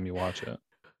next time you watch it.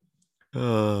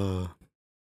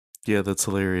 Yeah, that's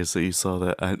hilarious that you saw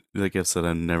that. Like I said,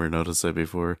 I never noticed that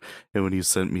before. And when you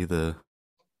sent me the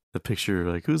The picture,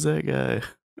 like, who's that guy?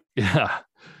 Yeah.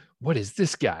 What is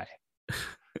this guy?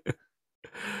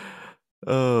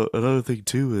 Another thing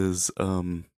too is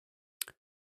that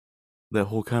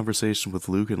whole conversation with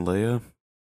Luke and Leia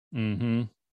Mm-hmm.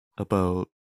 about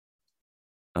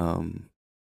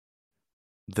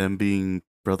them being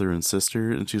brother and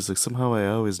sister, and she's like, somehow I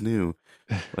always knew.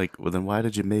 Like, well, then why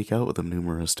did you make out with them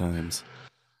numerous times?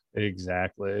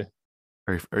 Exactly.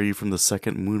 Are you from the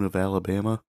second moon of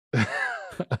Alabama?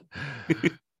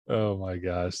 Oh my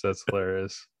gosh, that's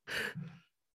hilarious.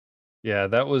 Yeah,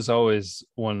 that was always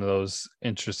one of those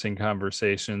interesting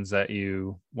conversations that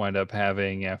you wind up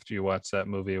having after you watch that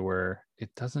movie where it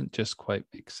doesn't just quite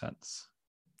make sense.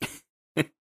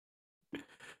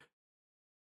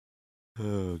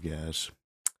 Oh gosh.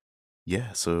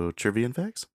 Yeah, so trivia and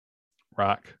facts?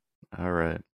 Rock. All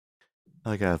right.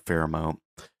 I got a fair amount.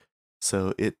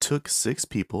 So it took 6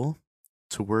 people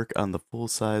to work on the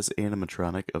full-size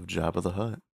animatronic of Jabba the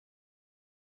Hutt.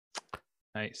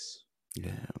 Nice.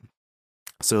 Yeah.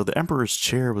 So the Emperor's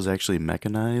chair was actually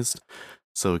mechanized,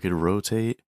 so it could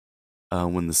rotate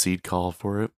when the seed called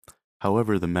for it.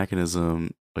 However, the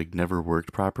mechanism like never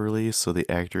worked properly, so the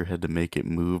actor had to make it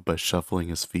move by shuffling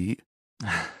his feet.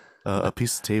 A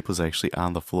piece of tape was actually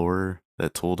on the floor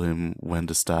that told him when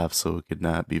to stop, so it could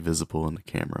not be visible in the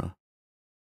camera.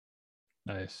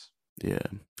 Nice.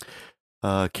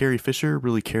 Yeah. Carrie Fisher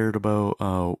really cared about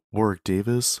Warwick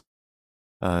Davis.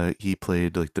 He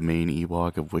played like the main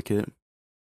Ewok of Wicket.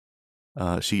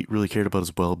 She really cared about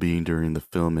his well-being during the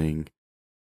filming,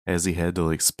 as he had to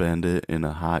like spend it in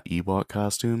a hot Ewok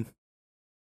costume.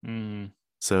 Mm.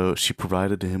 So she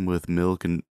provided him with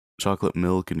chocolate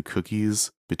milk and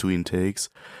cookies between takes.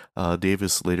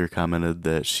 Davis later commented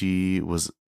that she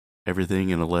was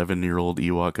everything an 11-year-old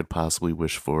Ewok could possibly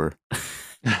wish for.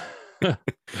 I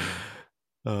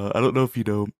don't know if you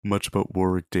know much about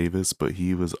Warwick Davis, but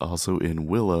he was also in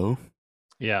Willow.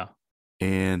 Yeah.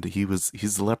 And he's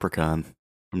the Leprechaun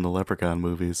from the Leprechaun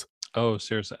movies. Oh,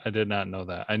 seriously, I did not know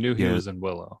that. I knew he was in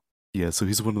Willow. Yeah, so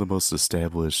he's one of the most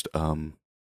established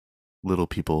little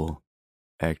people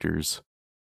actors.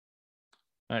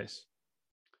 Nice.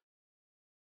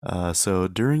 So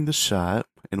during the shot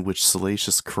in which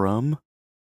Salacious Crumb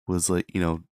was like,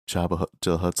 Jabba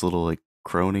the Hutt's little like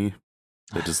crony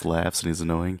that just laughs and he's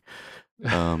annoying,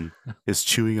 is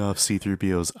chewing off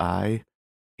C-3PO's eye,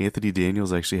 Anthony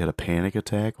Daniels actually had a panic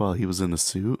attack while he was in the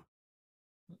suit.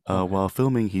 Okay. While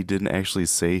filming, he didn't actually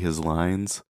say his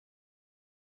lines,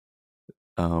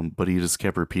 but he just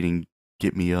kept repeating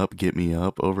get me up,"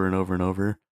 over and over and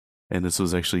over, and this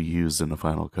was actually used in the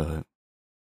final cut.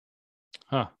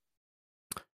 Huh.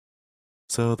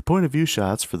 So the point of view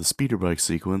shots for the speeder bike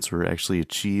sequence were actually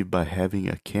achieved by having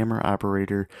a camera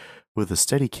operator with a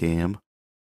Steadicam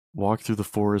walk through the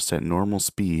forest at normal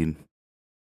speed,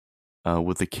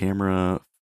 with the camera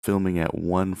filming at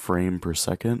 1 frame per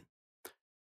second.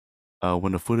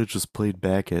 When the footage was played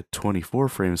back at 24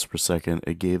 frames per second,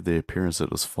 it gave the appearance that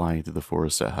it was flying through the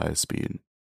forest at high speed.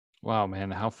 Wow, man,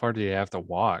 how far do you have to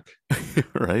walk?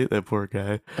 Right? That poor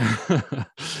guy.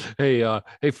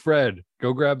 Hey, Fred,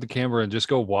 go grab the camera and just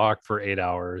go walk for 8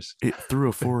 hours. Through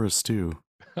a forest too.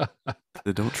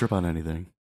 They don't trip on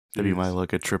anything. That'd be my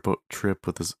luck, a trip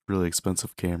with this really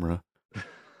expensive camera.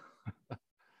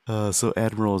 So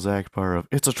Admiral Zach Parr of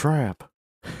 "It's a Trap"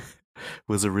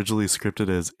 was originally scripted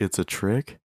as "It's a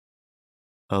Trick."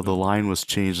 The line was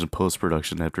changed in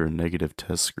post-production after a negative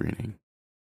test screening.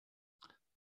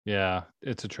 Yeah,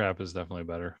 "It's a Trap" is definitely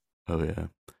better. Oh yeah.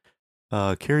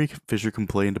 Carrie Fisher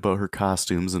complained about her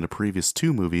costumes in the previous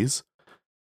 2 movies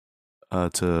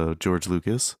to George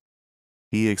Lucas.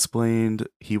 He explained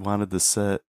he wanted to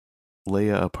set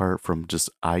Leia apart from just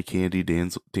eye candy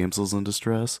damsels in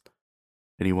distress,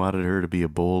 and he wanted her to be a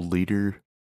bold leader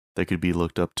that could be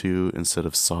looked up to instead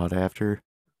of sought after.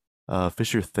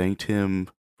 Fisher thanked him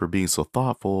for being so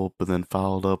thoughtful, but then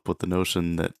followed up with the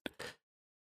notion that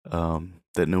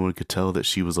that no one could tell that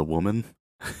she was a woman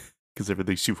because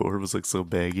everything she wore was like so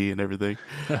baggy and everything.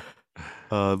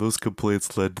 Those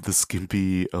complaints led to the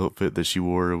skimpy outfit that she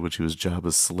wore when she was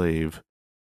Jabba's slave.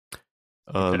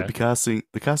 Okay.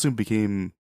 The costume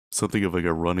became something of like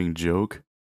a running joke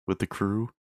with the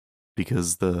crew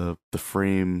because the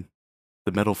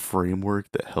metal framework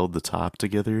that held the top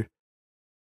together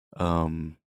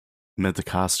meant the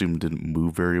costume didn't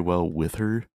move very well with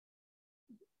her.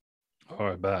 Oh,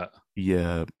 I bet.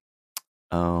 Yeah.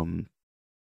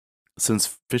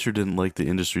 Since Fisher didn't like the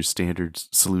industry standard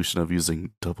solution of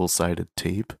using double-sided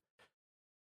tape,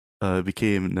 it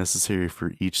became necessary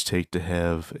for each take to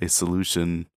have a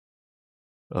solution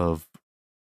of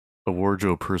a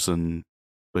wardrobe person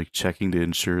like checking to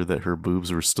ensure that her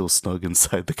boobs were still snug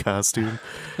inside the costume.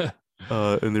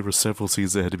 And there were several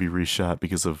scenes that had to be reshot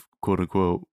because of quote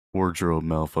unquote wardrobe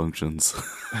malfunctions.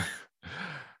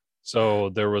 So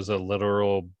there was a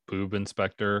literal boob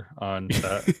inspector on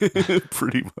set.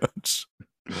 Pretty much.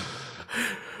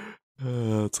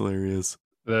 That's hilarious.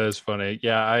 That is funny.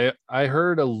 Yeah, I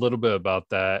heard a little bit about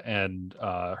that and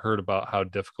heard about how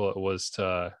difficult it was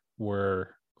to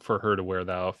for her to wear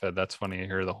the outfit. That's funny to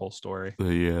hear the whole story.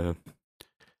 Yeah.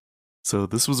 So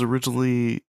this was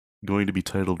originally going to be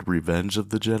titled Revenge of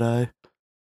the Jedi,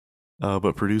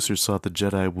 but producers thought the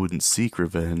Jedi wouldn't seek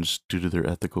revenge due to their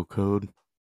ethical code.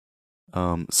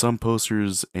 Some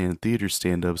posters and theater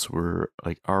stand-ups were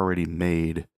like already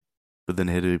made, but then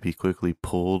had to be quickly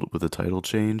pulled with a title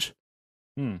change.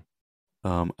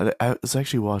 I was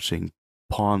actually watching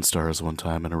Pawn Stars one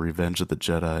time, and a Revenge of the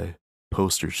Jedi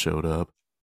poster showed up,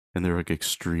 and they're like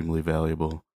extremely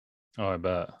valuable. Oh, I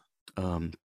bet.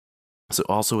 So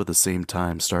also at the same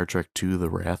time, Star Trek II: The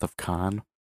Wrath of Khan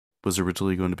was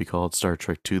originally going to be called Star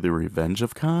Trek II: The Revenge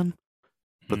of Khan,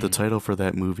 but the title for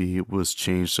that movie was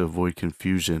changed to avoid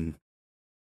confusion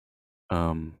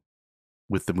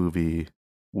with the movie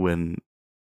when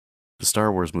the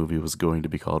Star Wars movie was going to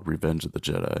be called Revenge of the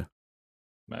Jedi.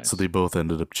 Nice. So they both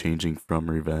ended up changing from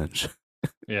Revenge.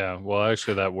 Yeah, well,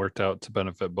 actually, that worked out to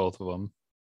benefit both of them.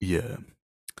 Yeah.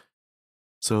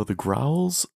 So the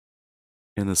growls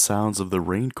and the sounds of the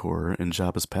Rancor in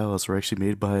Jabba's palace were actually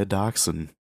made by a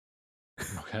dachshund.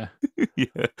 Okay.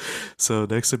 Yeah. So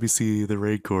next time you see the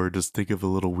Rancor, just think of a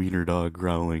little wiener dog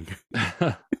growling.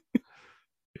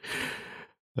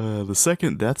 The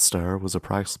second Death Star was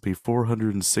approximately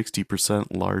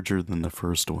 460% larger than the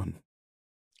first one.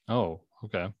 Oh,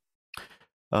 okay.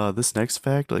 This next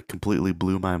fact like completely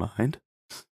blew my mind.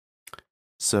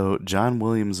 So John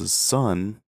Williams'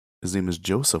 son, his name is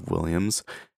Joseph Williams,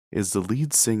 is the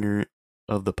lead singer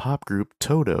of the pop group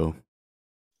Toto.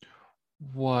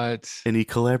 What? And he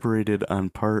collaborated on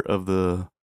part of the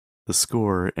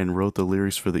score and wrote the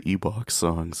lyrics for the Ewoks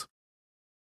songs.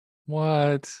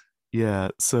 What? Yeah,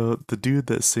 so the dude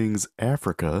that sings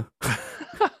Africa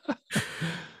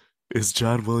is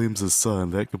John Williams'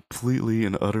 son. That completely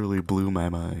and utterly blew my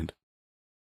mind.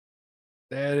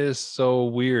 That is so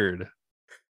weird.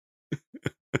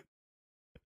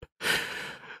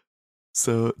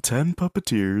 So 10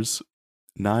 puppeteers,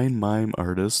 9 mime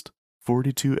artists,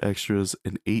 42 extras,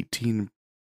 and 18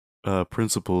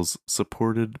 principals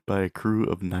supported by a crew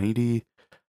of 90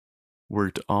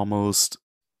 worked almost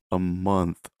a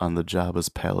month on the Jabba's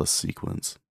palace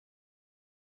sequence.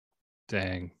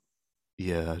 Dang.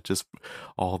 Yeah, just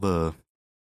all the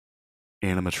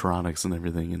animatronics and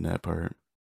everything in that part.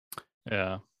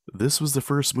 Yeah. This was the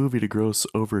first movie to gross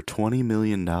over $20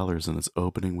 million in its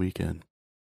opening weekend.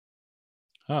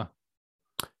 Huh.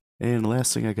 And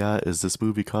last thing I got is this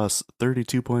movie cost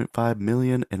 $32.5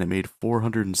 million and it made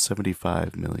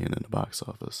 $475 million in the box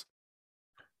office.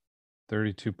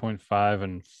 32.5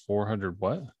 and 400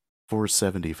 what?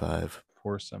 475.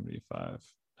 475.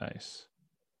 Nice.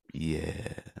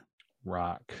 Yeah.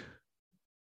 Rock.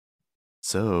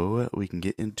 So we can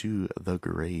get into the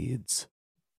grades.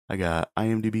 I got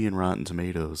IMDb and Rotten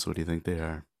Tomatoes. What do you think they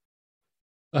are?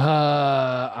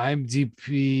 IMDb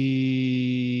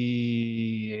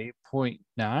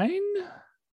 8.9.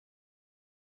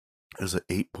 There's an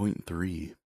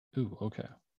 8.3. Ooh, okay.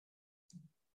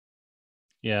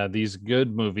 Yeah, these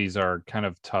good movies are kind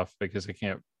of tough because I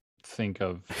can't think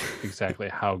of exactly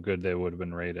how good they would have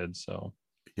been rated. So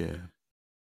yeah.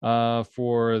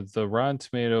 For the Rotten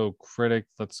Tomato critic,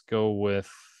 let's go with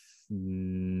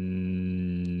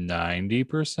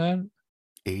 90%.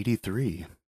 83.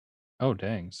 Oh,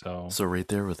 dang. So right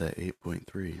there with that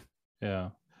 8.3. Yeah.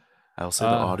 I'll say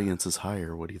the audience is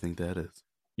higher. What do you think that is?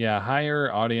 Yeah,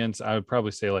 higher audience. I would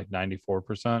probably say like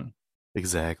 94%.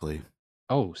 Exactly.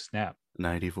 Oh, snap.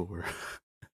 94.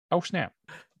 Oh, snap.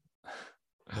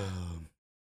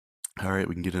 All right,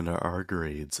 we can get into our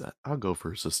grades. I'll go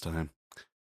first this time.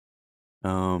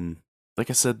 Like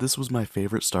I said, this was my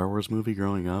favorite Star Wars movie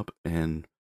growing up, and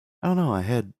I don't know, I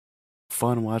had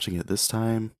fun watching it this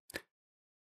time.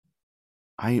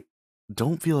 I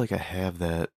don't feel like I have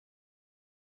that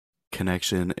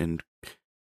connection and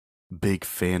big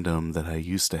fandom that I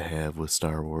used to have with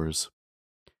Star Wars.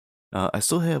 I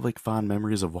still have like fond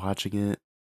memories of watching it,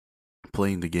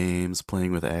 playing the games,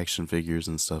 playing with action figures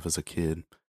and stuff as a kid,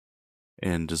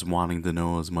 and just wanting to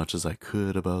know as much as I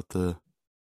could about the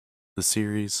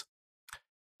series.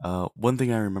 One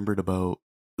thing I remembered about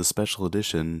the special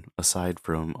edition, aside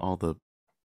from all the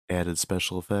added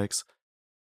special effects,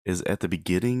 is at the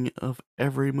beginning of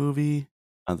every movie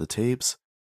on the tapes,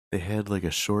 they had like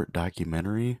a short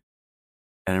documentary,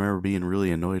 and I remember being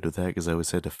really annoyed with that because I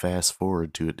always had to fast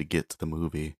forward to it to get to the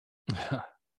movie.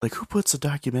 Like, who puts a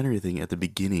documentary thing at the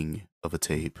beginning of a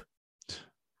tape?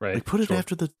 Right. Like, put it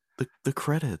after the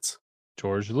credits.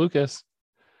 George Lucas.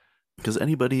 Because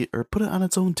or put it on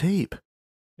its own tape.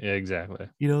 Yeah, exactly.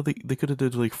 You know, they could have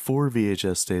did like 4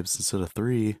 VHS tapes instead of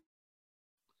 3.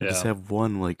 And just have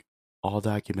one, like, all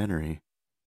documentary.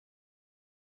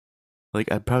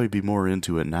 Like, I'd probably be more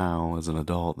into it now as an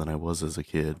adult than I was as a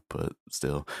kid, but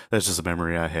still, that's just a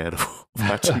memory I had of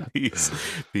watching these,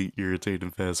 being irritated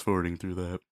and fast forwarding through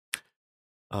that.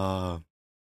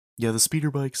 Yeah, the speeder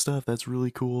bike stuff, that's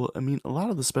really cool. I mean, a lot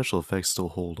of the special effects still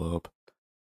hold up.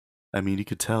 I mean, you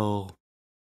could tell,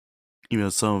 you know,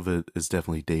 some of it is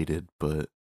definitely dated, but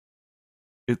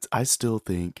I still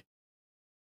think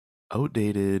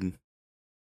outdated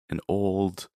and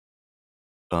old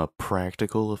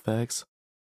practical effects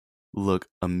look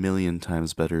a million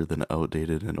times better than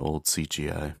outdated and old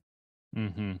CGI.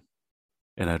 Mm-hmm.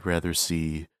 And I'd rather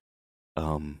see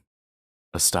a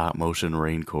stop motion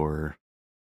Rancor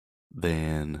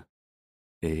than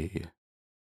a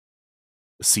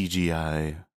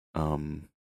CGI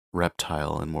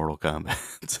reptile in Mortal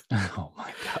Kombat. Oh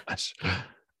my gosh.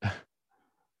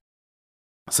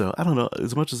 So I don't know.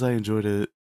 As much as I enjoyed it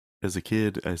as a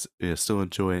kid, I still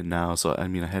enjoy it now. So I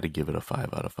mean, I had to give it a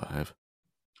 5 out of 5.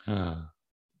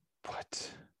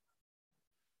 What?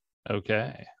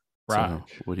 Okay. Rock.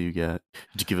 So what do you got?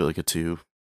 Did you give it like a 2?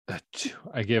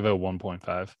 I gave it a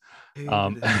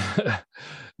 1.5.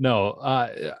 No,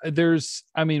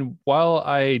 I mean, while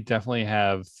I definitely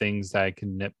have things that I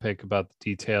can nitpick about the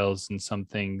details and some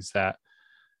things that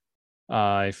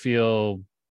I feel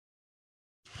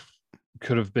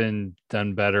could have been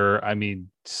done better. I mean,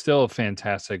 still a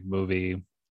fantastic movie.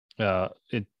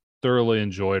 It thoroughly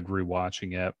enjoyed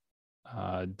rewatching it.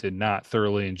 Did not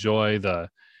thoroughly enjoy the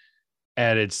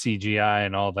added CGI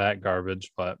and all that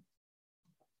garbage, but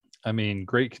I mean,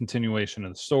 great continuation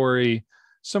of the story,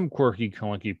 some quirky,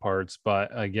 clunky parts, but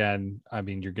again, I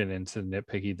mean, you're getting into the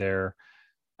nitpicky there.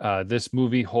 This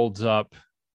movie holds up.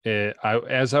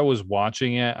 As I was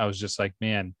watching it, I was just like,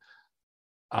 man,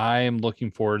 I am looking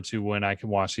forward to when I can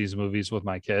watch these movies with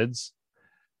my kids.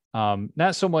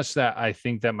 Not so much that I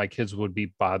think that my kids would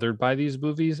be bothered by these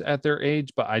movies at their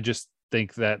age, but I just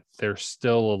think that they're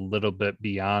still a little bit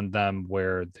beyond them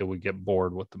where they would get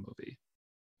bored with the movie.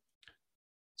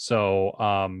 So,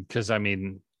 because I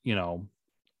mean, you know,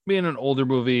 being an older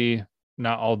movie,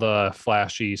 not all the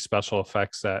flashy special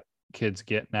effects that kids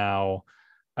get now,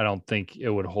 I don't think it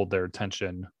would hold their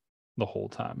attention the whole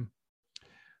time.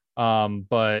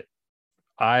 But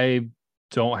I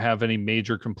don't have any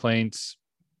major complaints.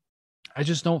 I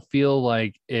just don't feel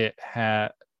like it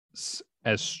has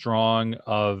as strong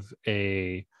of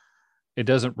it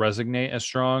doesn't resonate as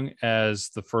strong as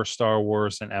the first Star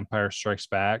Wars and Empire Strikes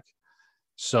Back.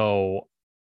 So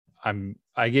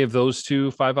I gave those two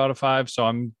 5 out of 5. So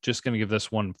I'm just going to give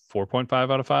this one 4.5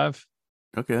 out of 5.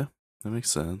 Okay, that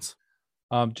makes sense.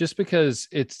 Just because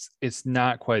it's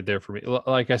not quite there for me.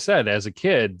 Like I said, as a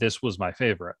kid, this was my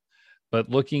favorite. But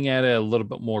looking at it a little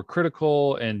bit more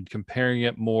critical and comparing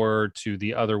it more to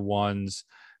the other ones,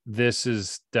 this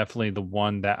is definitely the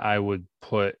one that I would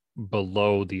put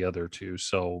below the other two.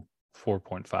 So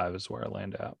 4.5 is where I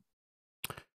land at.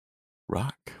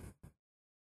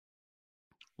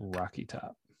 Rocky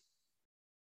Top.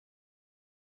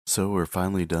 So we're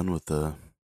finally done with the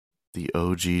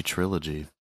OG trilogy.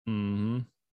 Mm-hmm.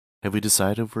 Have we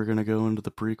decided if we're going to go into the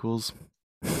prequels?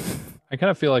 I kind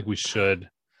of feel like we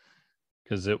should,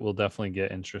 because it will definitely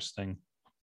get interesting.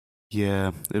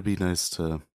 Yeah, it'd be nice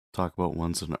to talk about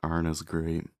ones that aren't as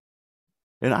great.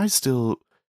 And I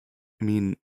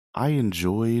mean, I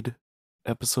enjoyed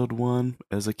episode 1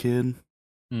 as a kid.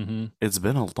 Mm-hmm. It's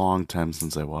been a long time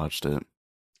since I watched it.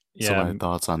 Yeah, so my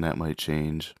thoughts on that might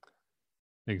change.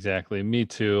 Exactly. Me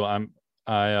too.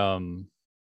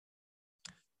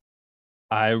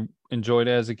 I enjoyed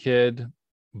it as a kid,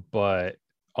 but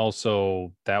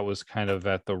also that was kind of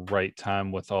at the right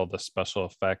time with all the special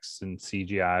effects and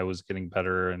CGI was getting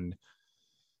better and,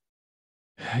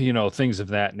 you know, things of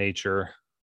that nature.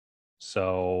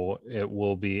 So it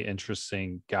will be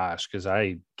interesting. Gosh, because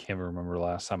I can't remember the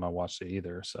last time I watched it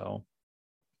either. So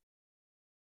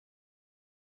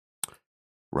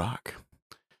Rock.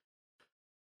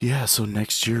 Yeah, so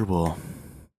next year we'll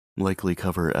likely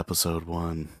cover episode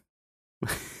 1.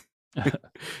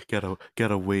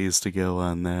 got a ways to go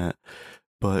on that,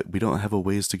 but we don't have a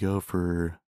ways to go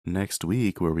for next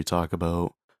week where we talk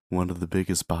about one of the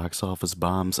biggest box office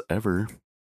bombs ever.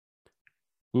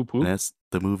 Whoop, whoop. And that's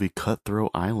the movie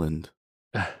Cutthroat Island.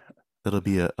 that'll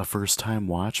be a first time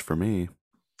watch for me.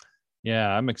 Yeah,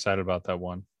 I'm excited about that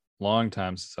one. Long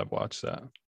time since I've watched that.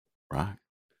 Right.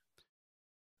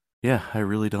 Yeah, I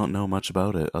really don't know much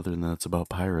about it other than it's about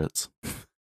pirates.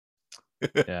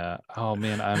 Yeah. Oh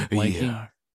man, I'm blanking. Yeah.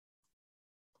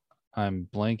 I'm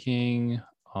blanking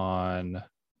on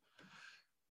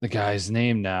the guy's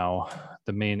name now.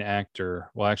 The main actor.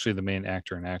 Well, actually, the main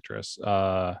actor and actress.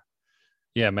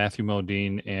 Yeah, Matthew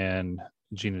Modine and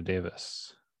Gina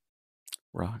Davis.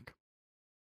 Rock.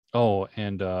 Oh,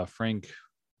 and Frank.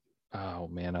 Oh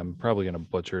man, I'm probably gonna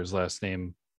butcher his last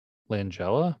name.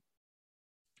 Langella.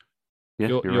 Yeah,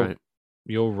 you're right.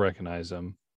 You'll recognize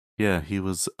him. Yeah, he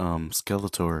was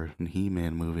Skeletor in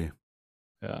He-Man movie.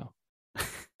 Yeah.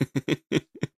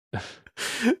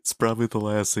 It's probably the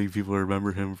last thing people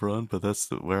remember him from, but that's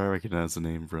where I recognize the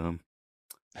name from.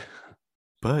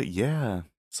 But yeah,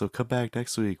 so come back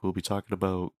next week. We'll be talking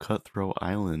about Cutthroat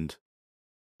Island.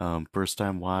 First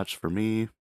time watch for me.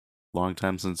 Long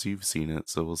time since you've seen it,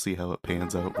 so we'll see how it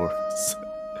pans out for us.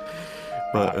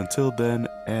 But until then,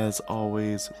 as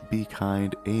always, be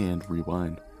kind and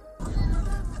rewind.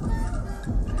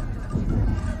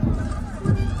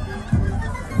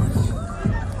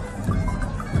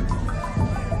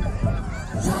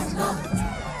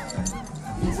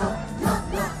 He's up.